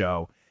 40-minute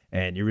show,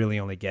 and you're really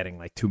only getting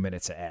like 2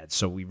 minutes of ads,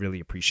 so we really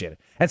appreciate it.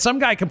 And some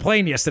guy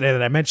complained yesterday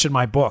that I mentioned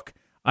my book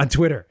on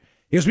Twitter.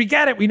 He goes, we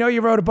get it. We know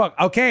you wrote a book.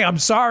 Okay, I'm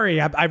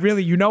sorry. I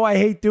really, I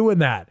hate doing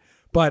that.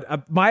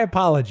 But my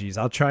apologies.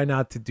 I'll try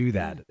not to do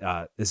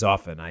that as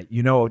often.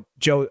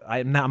 Joe,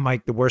 I'm not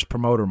like the worst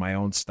promoter of my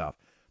own stuff.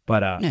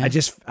 But I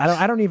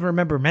don't even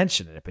remember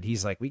mentioning it. But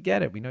he's like, we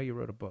get it. We know you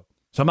wrote a book.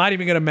 So I'm not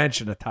even going to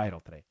mention the title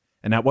today.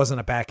 And that wasn't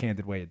a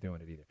backhanded way of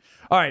doing it either.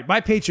 All right, My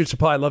Patriot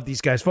Supply. I love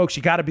these guys. Folks,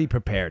 you got to be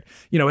prepared.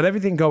 With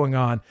everything going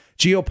on,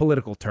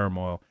 geopolitical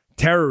turmoil,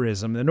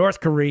 terrorism, the North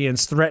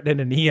Koreans threatening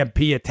an EMP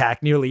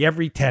attack nearly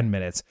every 10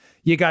 minutes.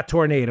 You got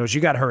tornadoes,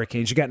 you got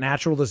hurricanes, you got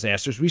natural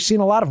disasters. We've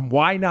seen a lot of them.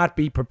 Why not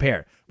be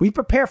prepared? We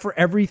prepare for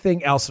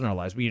everything else in our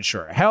lives. We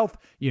insure our health,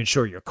 you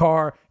insure your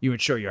car, you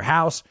insure your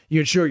house, you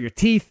insure your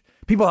teeth.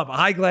 People have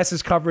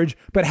eyeglasses coverage.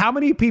 But how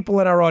many people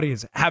in our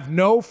audience have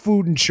no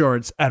food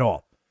insurance at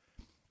all?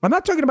 I'm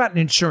not talking about an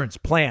insurance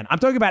plan. I'm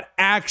talking about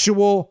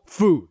actual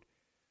food.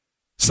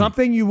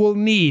 Something you will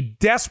need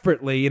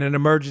desperately in an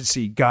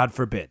emergency, God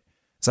forbid.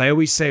 As I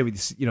always say,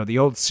 with the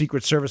old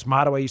Secret Service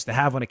motto I used to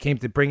have when it came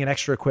to bringing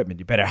extra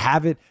equipment, you better to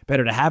have it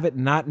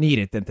and not need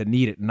it than to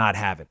need it and not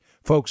have it.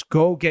 Folks,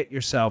 go get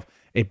yourself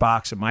a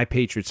box of My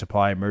Patriot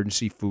Supply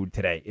emergency food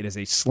today. It is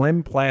a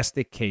slim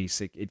plastic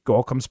case. It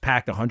all comes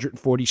packed,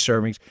 140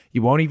 servings.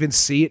 You won't even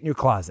see it in your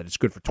closet. It's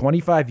good for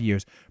 25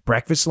 years,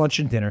 breakfast, lunch,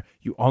 and dinner.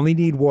 You only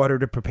need water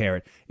to prepare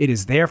it. It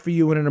is there for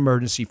you in an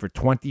emergency for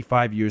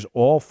 25 years,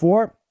 all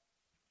for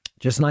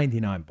just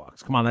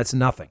 $99. Come on, that's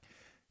nothing.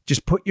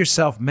 Just put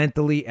yourself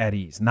mentally at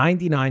ease.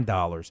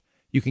 $99.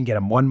 You can get a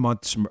 1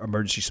 month's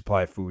emergency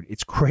supply of food.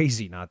 It's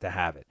crazy not to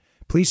have it.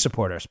 Please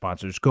support our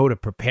sponsors. Go to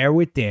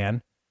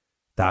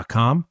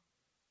preparewithdan.com.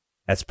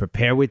 That's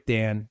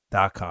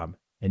preparewithdan.com.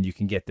 And you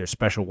can get their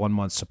special 1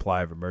 month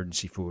supply of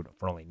emergency food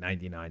for only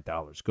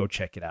 $99. Go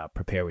check it out.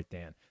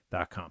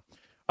 Preparewithdan.com.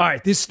 All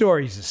right, this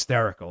story is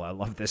hysterical. I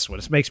love this one.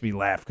 This makes me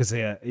laugh because,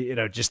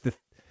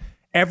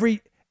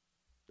 every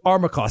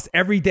Armacost,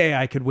 every day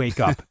I could wake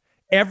up,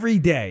 every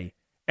day,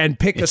 and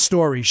pick a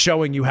story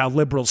showing you how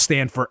liberals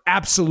stand for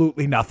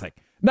absolutely nothing.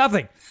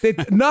 Nothing.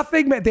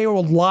 Nothing. They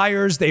are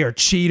liars. They are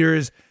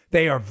cheaters.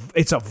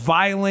 It's a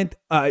violent,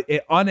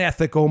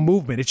 unethical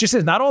movement. It just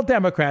is. Not all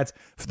Democrats.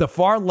 The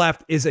far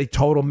left is a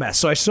total mess.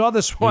 So I saw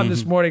this one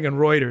this morning on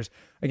Reuters.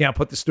 Again, I'll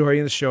put the story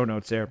in the show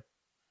notes there.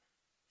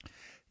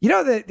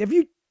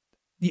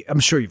 I'm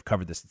sure you've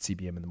covered this at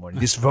CBM in the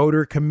morning. This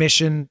voter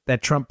commission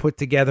that Trump put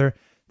together,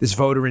 this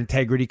voter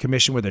integrity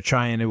commission where they're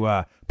trying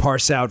to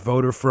parse out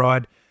voter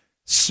fraud.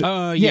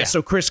 So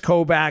Chris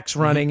Kobach's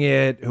running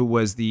it, who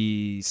was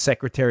the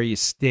Secretary of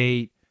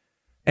State,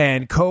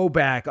 and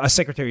Kobach,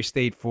 Secretary of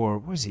State for,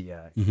 what was he?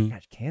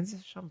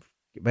 Kansas?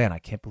 Man, I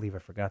can't believe I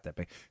forgot that.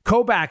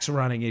 Kobach's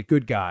running it,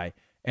 good guy,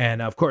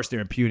 and of course they're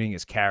impugning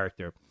his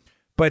character.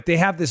 But they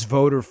have this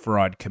voter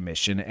fraud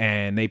commission,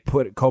 and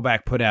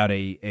Kobach put out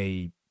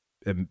a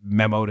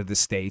memo to the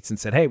states and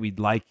said, hey, we'd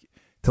like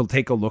to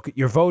take a look at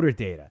your voter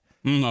data.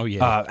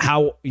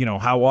 How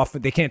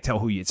often, they can't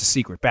tell it's a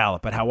secret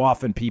ballot, but how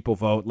often people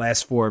vote,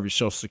 last four of your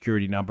social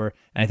security number,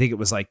 and I think it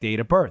was like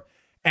date of birth.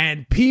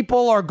 And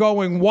people are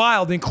going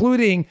wild,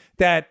 including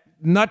that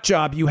nut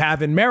job you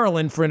have in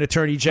Maryland for an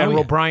attorney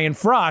general, Brian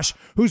Frosh,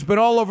 who's been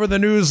all over the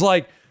news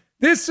like,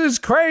 this is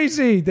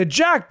crazy. The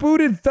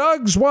jackbooted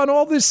thugs want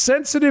all this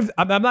sensitive,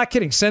 I'm not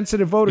kidding,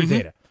 sensitive voter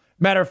data.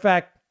 Matter of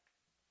fact,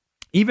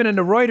 even in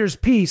the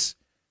Reuters piece,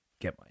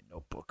 get my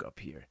notebook up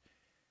here.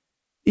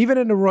 Even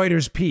in the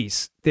Reuters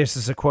piece, this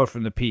is a quote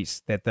from the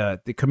piece that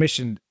the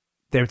commission,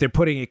 they're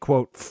putting a,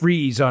 quote,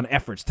 freeze on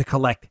efforts to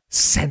collect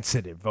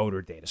sensitive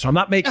voter data. So I'm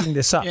not making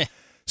this up.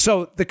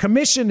 So the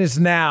commission is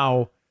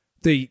now,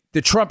 the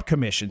Trump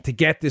commission, to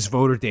get this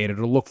voter data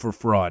to look for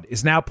fraud,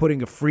 is now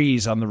putting a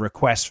freeze on the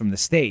request from the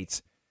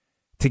states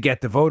to get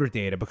the voter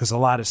data because a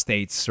lot of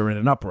states are in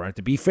an uproar. And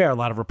to be fair, a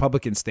lot of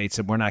Republican states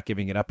said we're not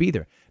giving it up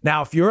either.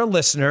 Now, if you're a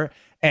listener,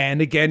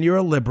 and again, you're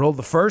a liberal,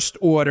 the first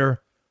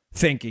order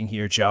thinking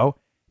here, Joe,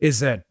 is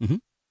that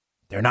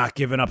they're not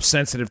giving up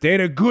sensitive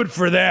data. Good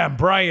for them.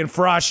 Brian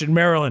Frosh in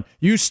Maryland,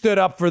 you stood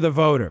up for the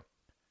voter.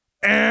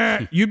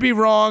 You'd be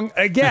wrong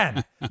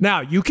again. Now,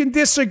 you can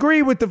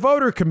disagree with the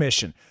voter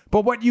commission,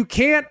 but what you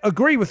can't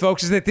agree with,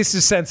 folks, is that this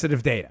is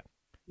sensitive data.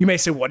 You may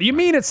say, what do you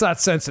mean it's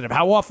not sensitive?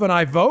 How often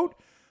I vote?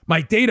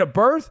 My date of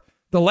birth?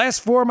 The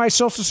last four of my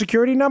social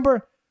security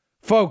number?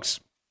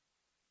 Folks,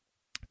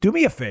 do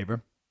me a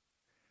favor.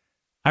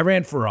 I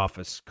ran for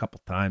office a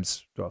couple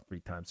times, 3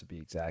 times to be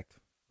exact.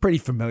 Pretty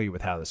familiar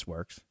with how this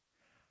works.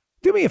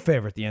 Do me a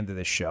favor at the end of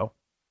this show.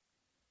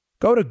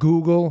 Go to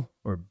Google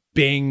or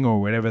Bing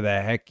or whatever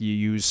the heck you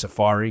use,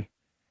 Safari,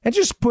 and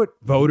just put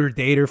voter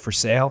data for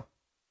sale.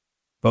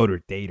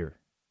 Voter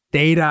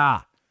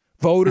data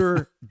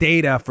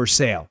for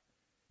sale.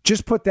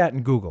 Just put that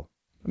in Google.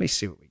 Let me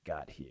see what we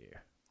got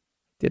here.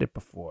 Did it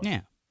before.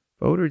 Yeah.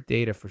 Voter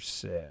data for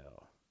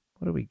sale.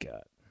 What do we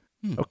got?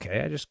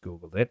 Okay, I just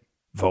Googled it.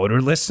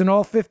 Voter lists in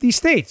all 50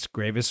 states.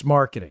 Gravis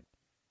Marketing.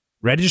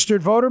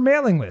 Registered voter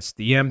mailing list.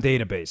 DM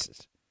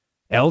databases.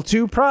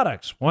 L2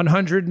 products.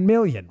 100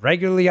 million.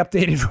 Regularly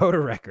updated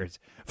voter records.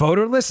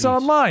 Voter lists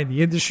online.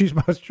 The industry's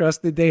most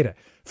trusted data.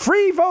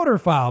 Free voter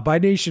file by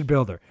Nation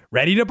Builder.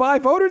 Ready to buy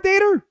voter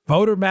data?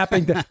 Voter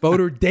mapping.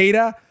 Voter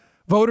data.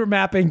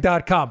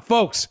 Votermapping.com.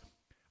 Folks,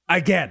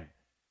 again,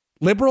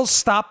 liberals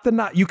stop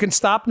you can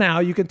stop now.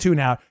 You can tune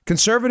out.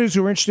 Conservatives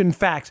who are interested in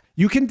facts,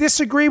 you can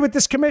disagree with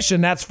this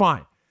commission. That's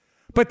fine.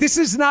 But this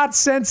is not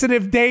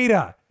sensitive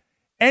data.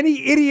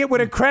 Any idiot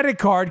with a credit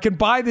card can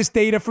buy this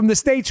data from the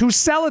states who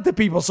sell it to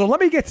people. So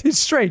let me get this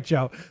straight,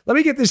 Joe. Let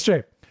me get this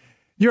straight.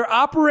 Your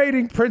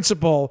operating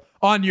principle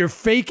on your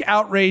fake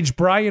outrage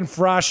Brian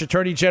Frosh,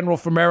 Attorney General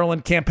for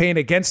Maryland, campaign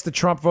against the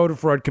Trump Voter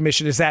Fraud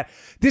Commission is that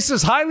this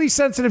is highly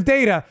sensitive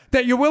data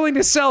that you're willing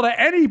to sell to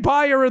any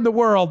buyer in the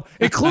world,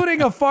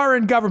 including a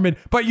foreign government,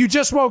 but you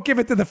just won't give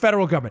it to the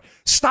federal government.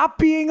 Stop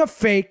being a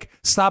fake,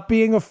 stop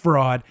being a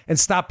fraud, and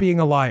stop being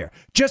a liar.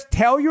 Just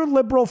tell your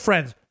liberal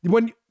friends,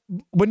 when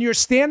you're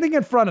standing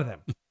in front of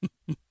them,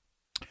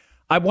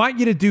 I want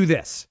you to do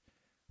this.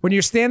 When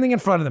you're standing in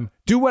front of them,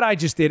 do what I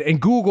just did and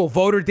Google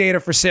voter data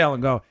for sale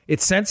and go,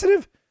 it's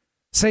sensitive?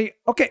 Say,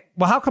 okay,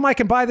 well, how come I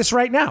can buy this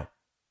right now?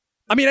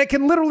 I mean, I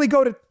can literally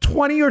go to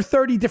 20 or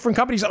 30 different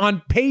companies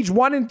on page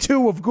 1 and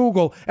 2 of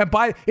Google and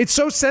buy. It's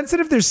so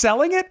sensitive, they're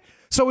selling it.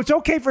 So it's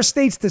okay for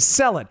states to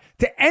sell it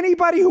to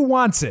anybody who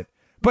wants it.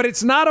 But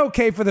it's not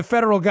okay for the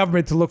federal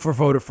government to look for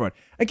voter fraud.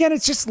 Again,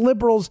 it's just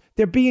liberals.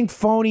 They're being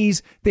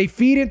phonies. They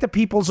feed into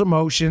people's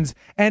emotions.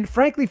 And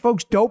frankly,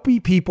 folks, dopey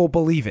people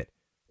believe it.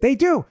 They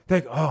do.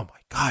 They're like, oh my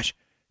gosh,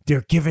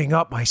 they're giving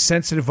up my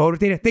sensitive voter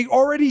data. They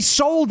already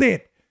sold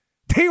it.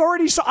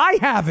 I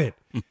have it.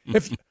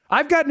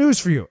 I've got news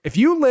for you. If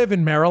you live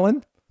in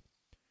Maryland's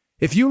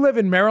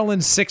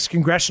 6th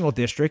congressional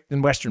district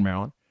in Western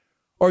Maryland,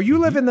 or you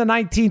live in the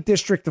 19th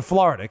district of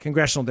Florida,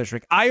 congressional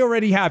district, I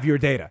already have your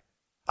data.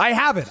 I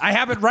have it. I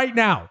have it right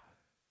now.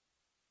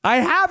 I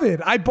have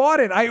it. I bought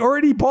it. I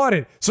already bought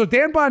it. So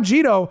Dan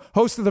Bongino,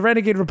 host of the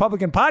Renegade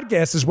Republican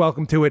podcast, is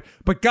welcome to it.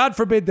 But God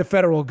forbid the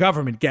federal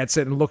government gets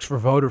it and looks for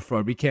voter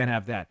fraud. We can't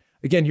have that.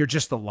 Again, you're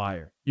just a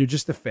liar. You're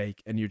just a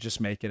fake, and you're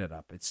just making it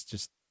up. It's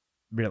just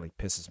really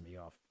pisses me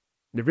off.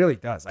 It really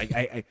does.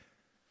 They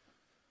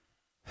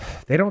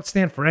don't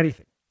stand for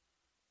anything.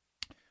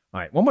 All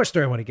right, one more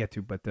story I want to get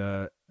to,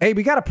 but hey,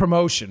 we got a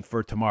promotion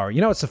for tomorrow.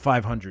 You know, it's a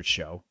 500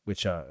 show,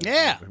 which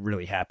we're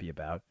really happy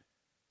about.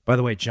 By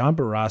the way, John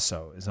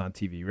Barrasso is on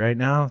TV right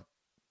now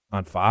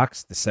on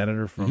Fox, the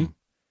senator from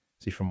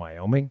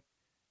Wyoming,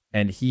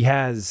 and he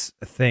has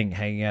a thing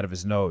hanging out of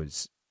his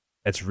nose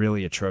that's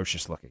really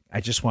atrocious looking.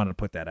 I just wanted to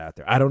put that out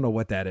there. I don't know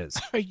what that is.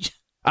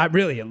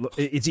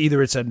 It's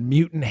either it's a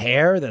mutant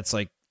hair that's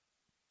like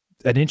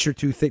an inch or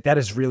two thick. That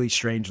is really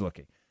strange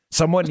looking.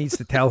 Someone needs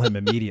to tell him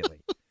immediately.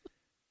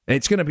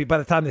 It's going to be, by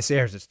the time this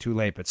airs, it's too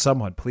late, but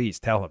someone please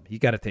tell him. He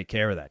got to take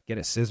care of that. Get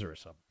a scissor or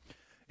something.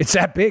 It's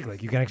that big.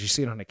 Like you can actually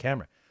see it on the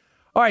camera.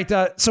 All right,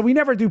 so we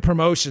never do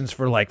promotions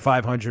for like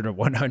 500 or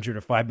 100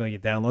 or 5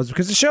 million downloads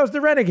because the show's the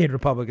Renegade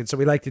Republican, so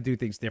we like to do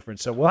things different.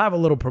 So we'll have a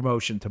little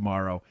promotion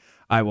tomorrow.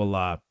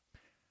 We'll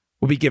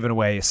be giving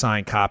away a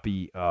signed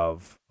copy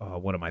of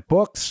one of my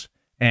books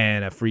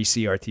and a free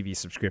CRTV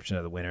subscription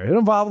to the winner. It'll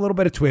involve a little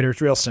bit of Twitter. It's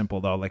real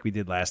simple, though, like we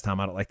did last time.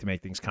 I don't like to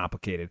make things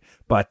complicated,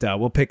 but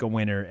we'll pick a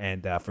winner,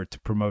 and for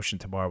promotion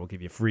tomorrow, we'll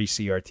give you a free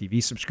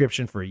CRTV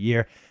subscription for a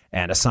year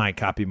and a signed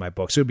copy of my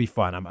book. So it'll be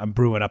fun. I'm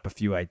brewing up a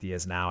few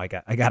ideas now. I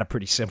got a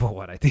pretty simple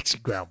one. I think it's a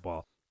ground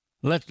ball.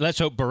 Let's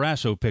hope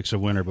Barrasso picks a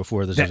winner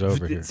before this is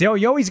over here.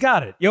 Yo, always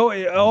got it.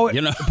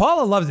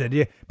 Paula loves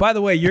it. By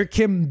the way, your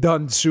Kim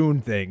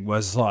Dun-Soon thing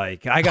was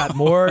like, I got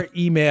more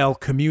email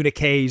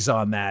communiques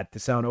on that to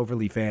sound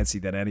overly fancy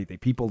than anything.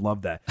 People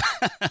love that.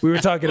 We were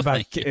talking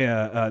about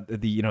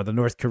the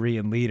North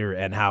Korean leader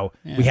and how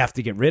we have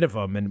to get rid of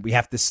him and he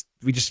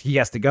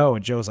has to go.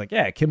 And Joe's like,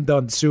 yeah, Kim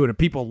Dun-Soon, and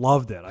people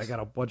loved it. I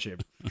got a bunch of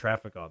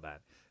traffic on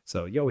that.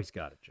 So you always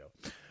got it, Joe.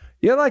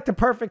 You're like the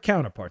perfect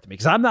counterpart to me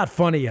because I'm not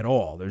funny at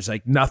all. There's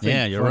like nothing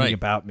funny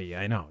about me.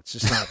 I know it's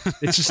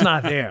just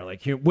not there.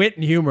 Like wit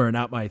and humor are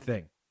not my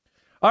thing.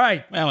 All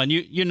right. Well, and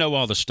you know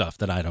all the stuff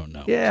that I don't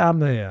know. Yeah, I'm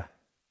the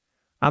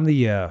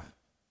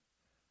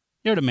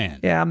You're the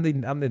man. Yeah, I'm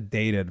the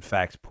data and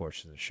facts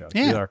portion of the show.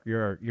 Yeah.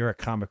 You're a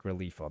comic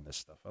relief on this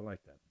stuff. I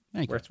like that.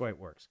 Thank you. That's why it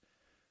works.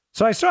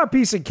 So I saw a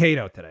piece in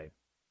Cato today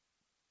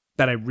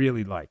that I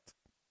really liked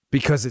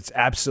because it's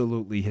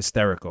absolutely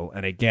hysterical.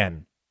 And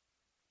again,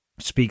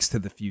 speaks to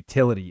the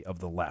futility of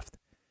the left.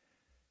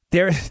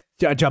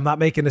 I'm not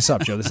making this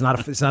up, Joe. This is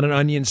not it's not an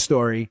Onion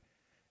story.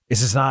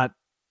 This is not,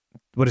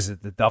 what is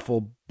it, the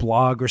Duffel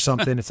blog or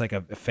something? It's like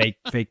a fake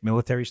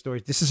military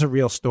story. This is a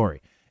real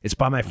story. It's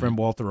by my friend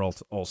Walter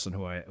Olson,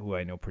 who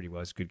I know pretty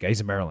well. He's a good guy. He's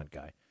a Maryland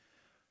guy.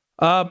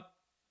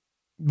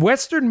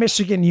 Western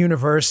Michigan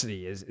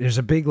University there's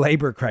a big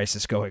labor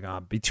crisis going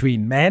on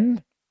between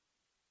men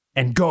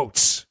and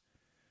goats.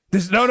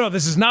 This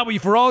is not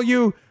what for all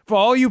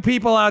you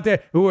people out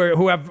there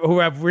who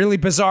have really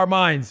bizarre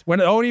minds.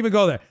 Don't even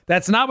go there.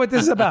 That's not what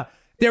this is about.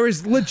 There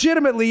is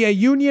legitimately a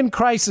union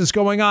crisis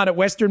going on at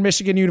Western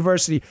Michigan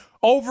University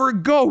over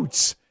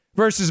goats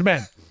versus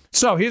men.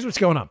 So here's what's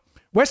going on.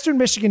 Western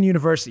Michigan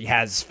University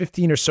has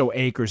 15 or so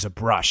acres of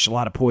brush, a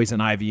lot of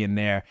poison ivy in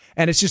there,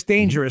 and it's just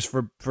dangerous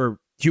for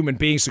human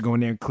beings to go in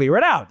there and clear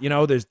it out.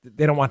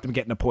 They don't want them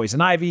getting the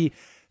poison ivy.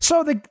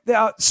 So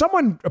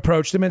someone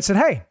approached them and said,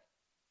 hey,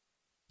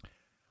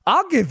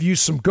 I'll give you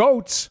some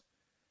goats.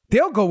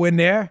 They'll go in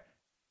there.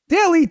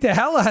 They'll eat the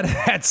hell out of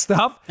that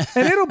stuff,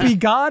 and it'll be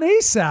gone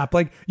ASAP.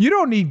 Like, you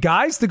don't need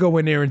guys to go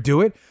in there and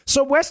do it.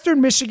 So Western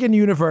Michigan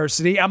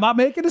University, I'm not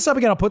making this up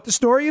again. I'll put the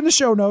story in the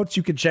show notes.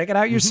 You can check it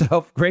out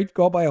yourself. Great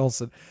call by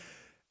Olson.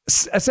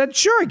 I said,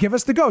 sure, give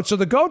us the goats. So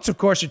the goats, of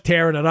course, are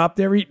tearing it up.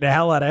 They're eating the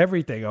hell out of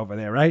everything over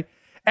there, right?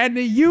 And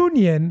the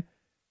union,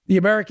 the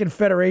American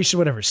Federation,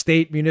 whatever,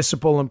 state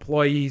municipal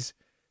employees,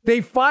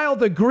 they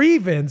filed a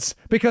grievance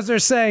because they're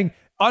saying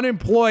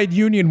unemployed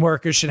union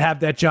workers should have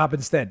that job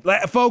instead.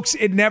 Folks,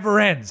 it never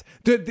ends.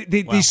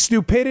 The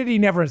stupidity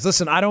never ends.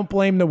 Listen, I don't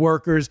blame the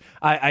workers.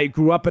 I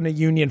grew up in a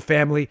union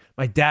family.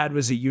 My dad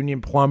was a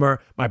union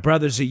plumber. My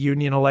brother's a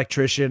union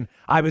electrician.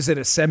 I was in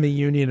a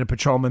semi-union and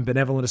patrolman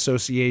benevolent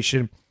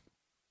association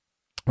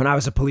when I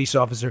was a police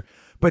officer.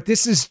 But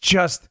this is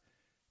just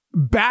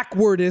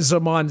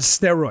backwardism on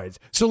steroids.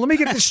 So let me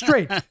get this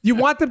straight. You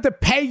want them to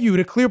pay you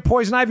to clear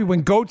poison ivy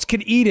when goats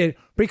can eat it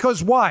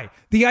because why?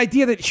 The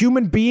idea that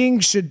human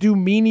beings should do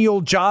menial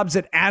jobs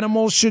that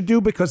animals should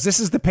do because this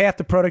is the path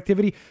to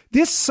productivity.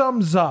 This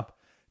sums up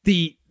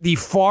the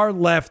far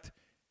left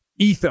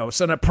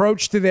ethos, an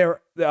approach to their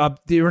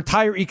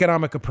entire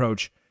economic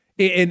approach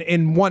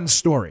in one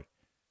story.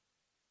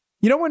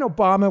 You know when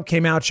Obama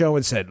came out, Joe,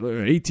 and said,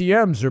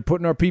 ATMs are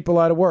putting our people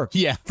out of work?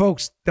 Yeah.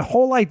 Folks, the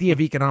whole idea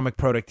of economic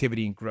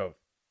productivity and growth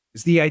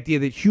is the idea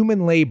that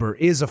human labor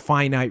is a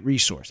finite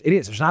resource. It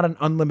is. There's not an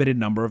unlimited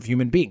number of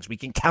human beings. We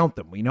can count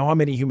them. We know how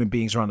many human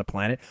beings are on the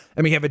planet,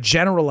 and we have a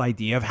general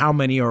idea of how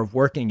many are of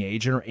working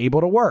age and are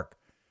able to work.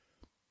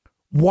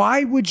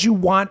 Why would you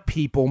want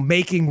people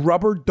making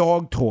rubber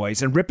dog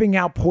toys and ripping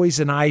out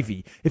poison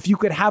ivy if you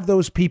could have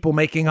those people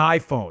making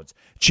iPhones,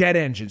 jet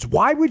engines?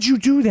 Why would you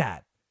do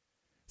that?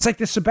 It's like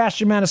the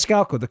Sebastian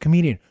Maniscalco, the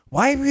comedian.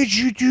 Why would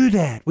you do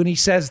that when he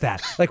says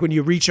that? Like when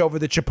you reach over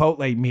the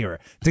Chipotle mirror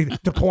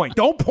to point.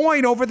 Don't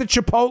point over the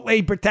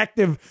Chipotle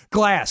protective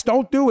glass.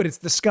 Don't do it. It's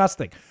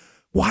disgusting.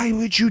 Why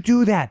would you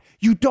do that?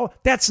 You don't.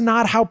 That's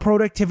not how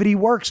productivity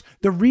works.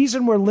 The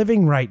reason we're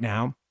living right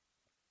now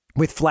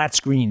with flat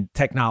screen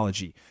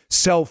technology,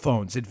 cell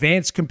phones,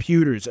 advanced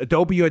computers,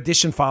 Adobe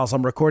Audition files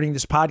I'm recording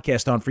this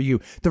podcast on for you.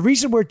 The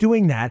reason we're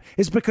doing that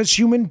is because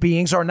human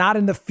beings are not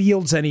in the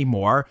fields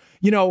anymore,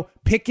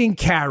 picking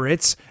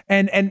carrots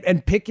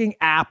and picking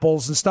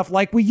apples and stuff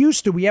like we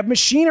used to. We have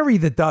machinery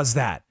that does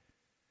that.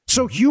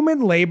 So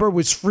human labor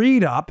was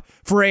freed up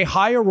for a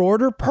higher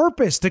order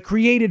purpose to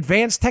create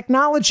advanced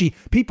technology.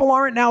 People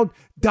aren't now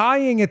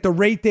dying at the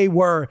rate they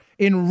were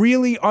in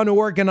really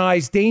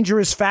unorganized,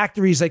 dangerous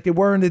factories like they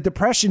were in the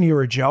Depression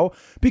era, Joe,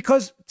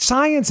 because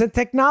science and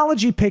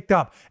technology picked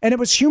up. And it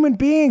was human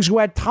beings who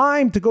had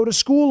time to go to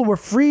school and were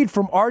freed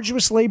from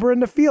arduous labor in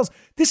the fields.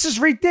 This is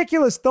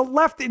ridiculous. The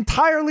left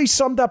entirely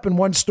summed up in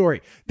one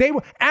story.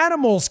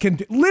 Animals can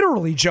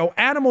literally, Joe,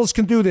 animals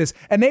can do this.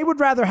 And they would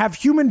rather have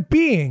human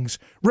beings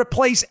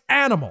replace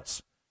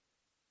animals.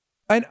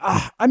 And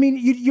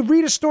you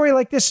read a story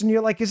like this and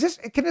you're like,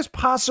 can this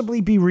possibly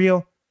be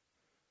real?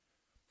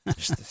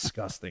 Just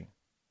disgusting.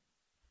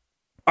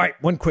 All right,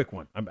 one quick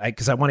one,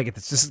 because I want to get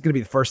this. This is going to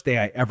be the first day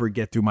I ever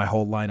get through my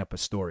whole lineup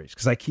of stories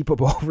because I keep them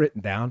all written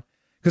down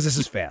because this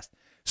is fast.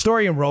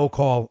 Story and roll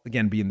call,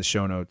 again, be in the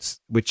show notes,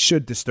 which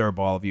should disturb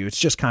all of you. It's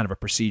just kind of a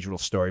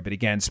procedural story, but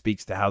again,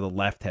 speaks to how the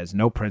left has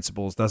no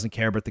principles, doesn't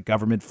care about the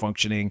government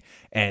functioning,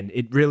 and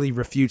it really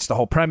refutes the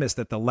whole premise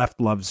that the left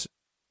loves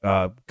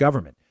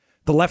government.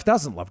 The left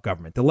doesn't love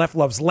government. The left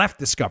loves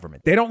leftist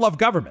government. They don't love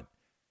government.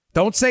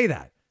 Don't say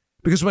that.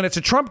 Because when it's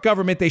a Trump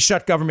government, they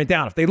shut government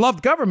down. If they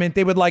loved government,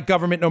 they would like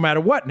government no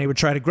matter what, and they would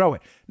try to grow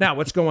it. Now,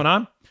 what's going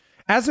on?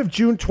 As of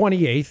June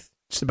 28th,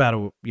 just about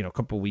a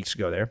couple of weeks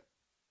ago there,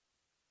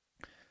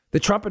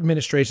 the Trump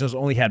administration has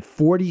only had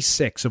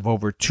 46 of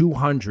over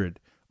 200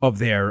 of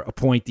their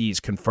appointees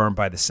confirmed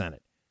by the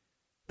Senate.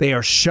 They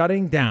are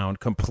shutting down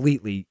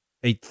completely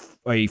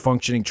a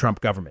functioning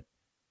Trump government.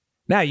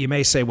 Now, you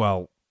may say,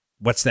 well,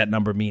 what's that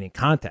number mean in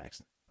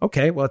context?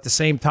 Okay, well, at the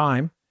same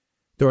time,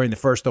 during the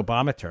first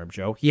Obama term,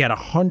 Joe, he had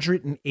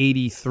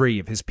 183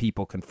 of his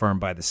people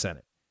confirmed by the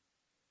Senate.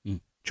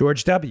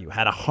 George W.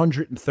 had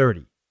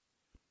 130.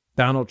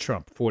 Donald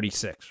Trump,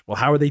 46. Well,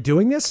 how are they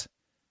doing this?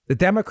 The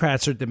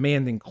Democrats are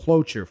demanding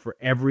cloture for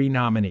every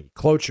nominee.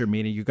 Cloture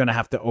meaning you're going to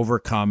have to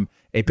overcome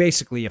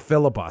basically a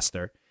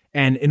filibuster.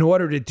 And in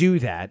order to do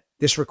that,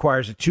 this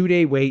requires a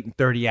 2-day wait and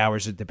 30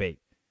 hours of debate.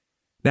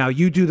 Now,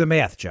 you do the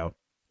math, Joe.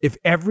 if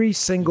every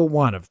single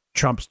one of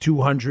Trump's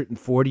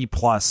 240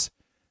 plus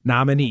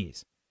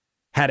nominees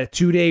had a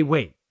 2-day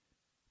wait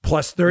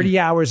plus 30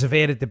 hours of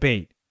added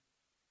debate,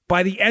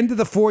 by the end of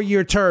the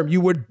 4-year term,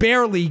 you would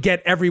barely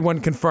get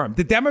everyone confirmed.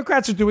 The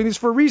Democrats are doing this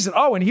for a reason.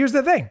 Oh, and here's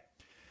the thing.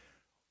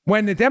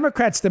 When the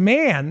Democrats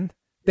demand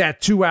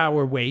that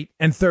 2-hour wait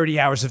and 30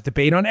 hours of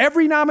debate on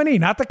every nominee,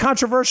 not the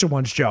controversial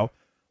ones, Joe,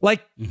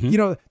 like,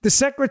 the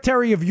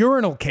secretary of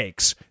urinal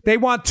cakes, they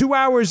want 2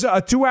 hours,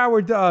 a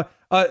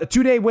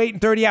 2-day wait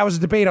and 30 hours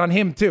of debate on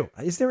him too.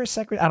 Is there a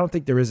secretary? I don't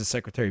think there is a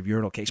secretary of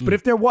urinal cakes, but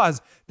if there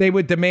was, they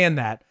would demand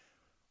that.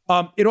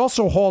 It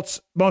also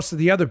halts most of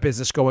the other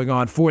business going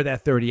on for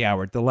that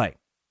 30-hour delay.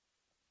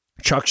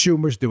 Chuck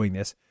Schumer's doing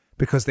this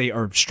because they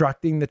are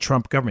obstructing the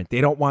Trump government.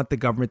 They don't want the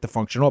government to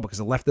function at all because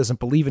the left doesn't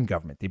believe in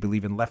government. They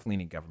believe in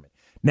left-leaning government.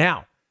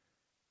 Now,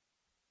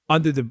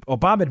 under the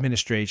Obama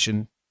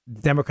administration,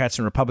 Democrats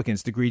and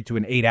Republicans agreed to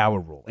an 8-hour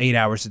rule, 8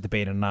 hours to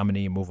debate a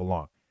nominee and move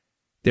along.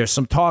 There's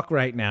some talk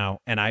right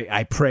now, and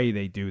I pray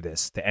they do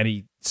this to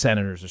any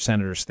senators or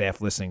senator staff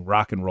listening,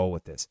 rock and roll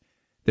with this.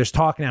 There's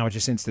talk now of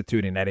just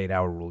instituting that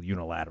 8-hour rule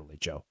unilaterally,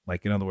 Joe.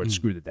 Like, in other words,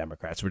 screw the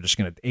Democrats. We're just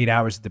going to 8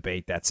 hours of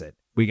debate. That's it.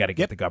 We got to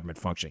get the government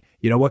functioning.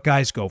 You know what,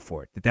 guys? Go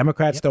for it. The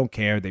Democrats don't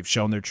care. They've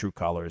shown their true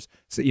colors.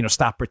 So,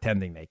 stop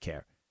pretending they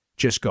care.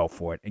 Just go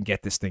for it and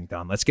get this thing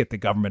done. Let's get the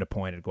government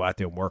appointed. Go out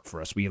there and work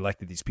for us. We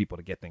elected these people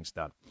to get things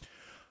done.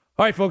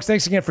 All right, folks,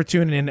 thanks again for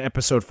tuning in to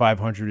episode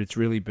 500. It's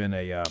really been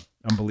a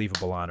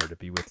unbelievable honor to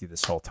be with you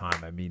this whole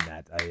time. I mean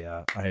that.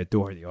 I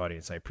adore the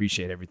audience. I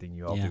appreciate everything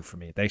you all do for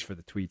me. Thanks for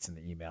the tweets and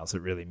the emails.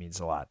 It really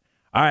means a lot.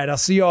 All right, I'll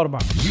see you all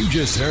tomorrow. You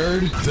just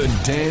heard The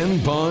Dan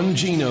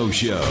Bongino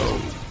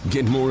Show.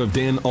 Get more of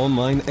Dan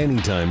online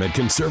anytime at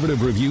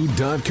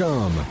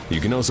conservativereview.com. You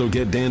can also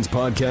get Dan's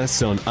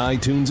podcasts on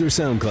iTunes or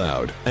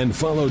SoundCloud. And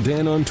follow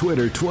Dan on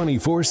Twitter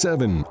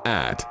 24/7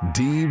 at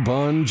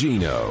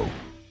DBongino.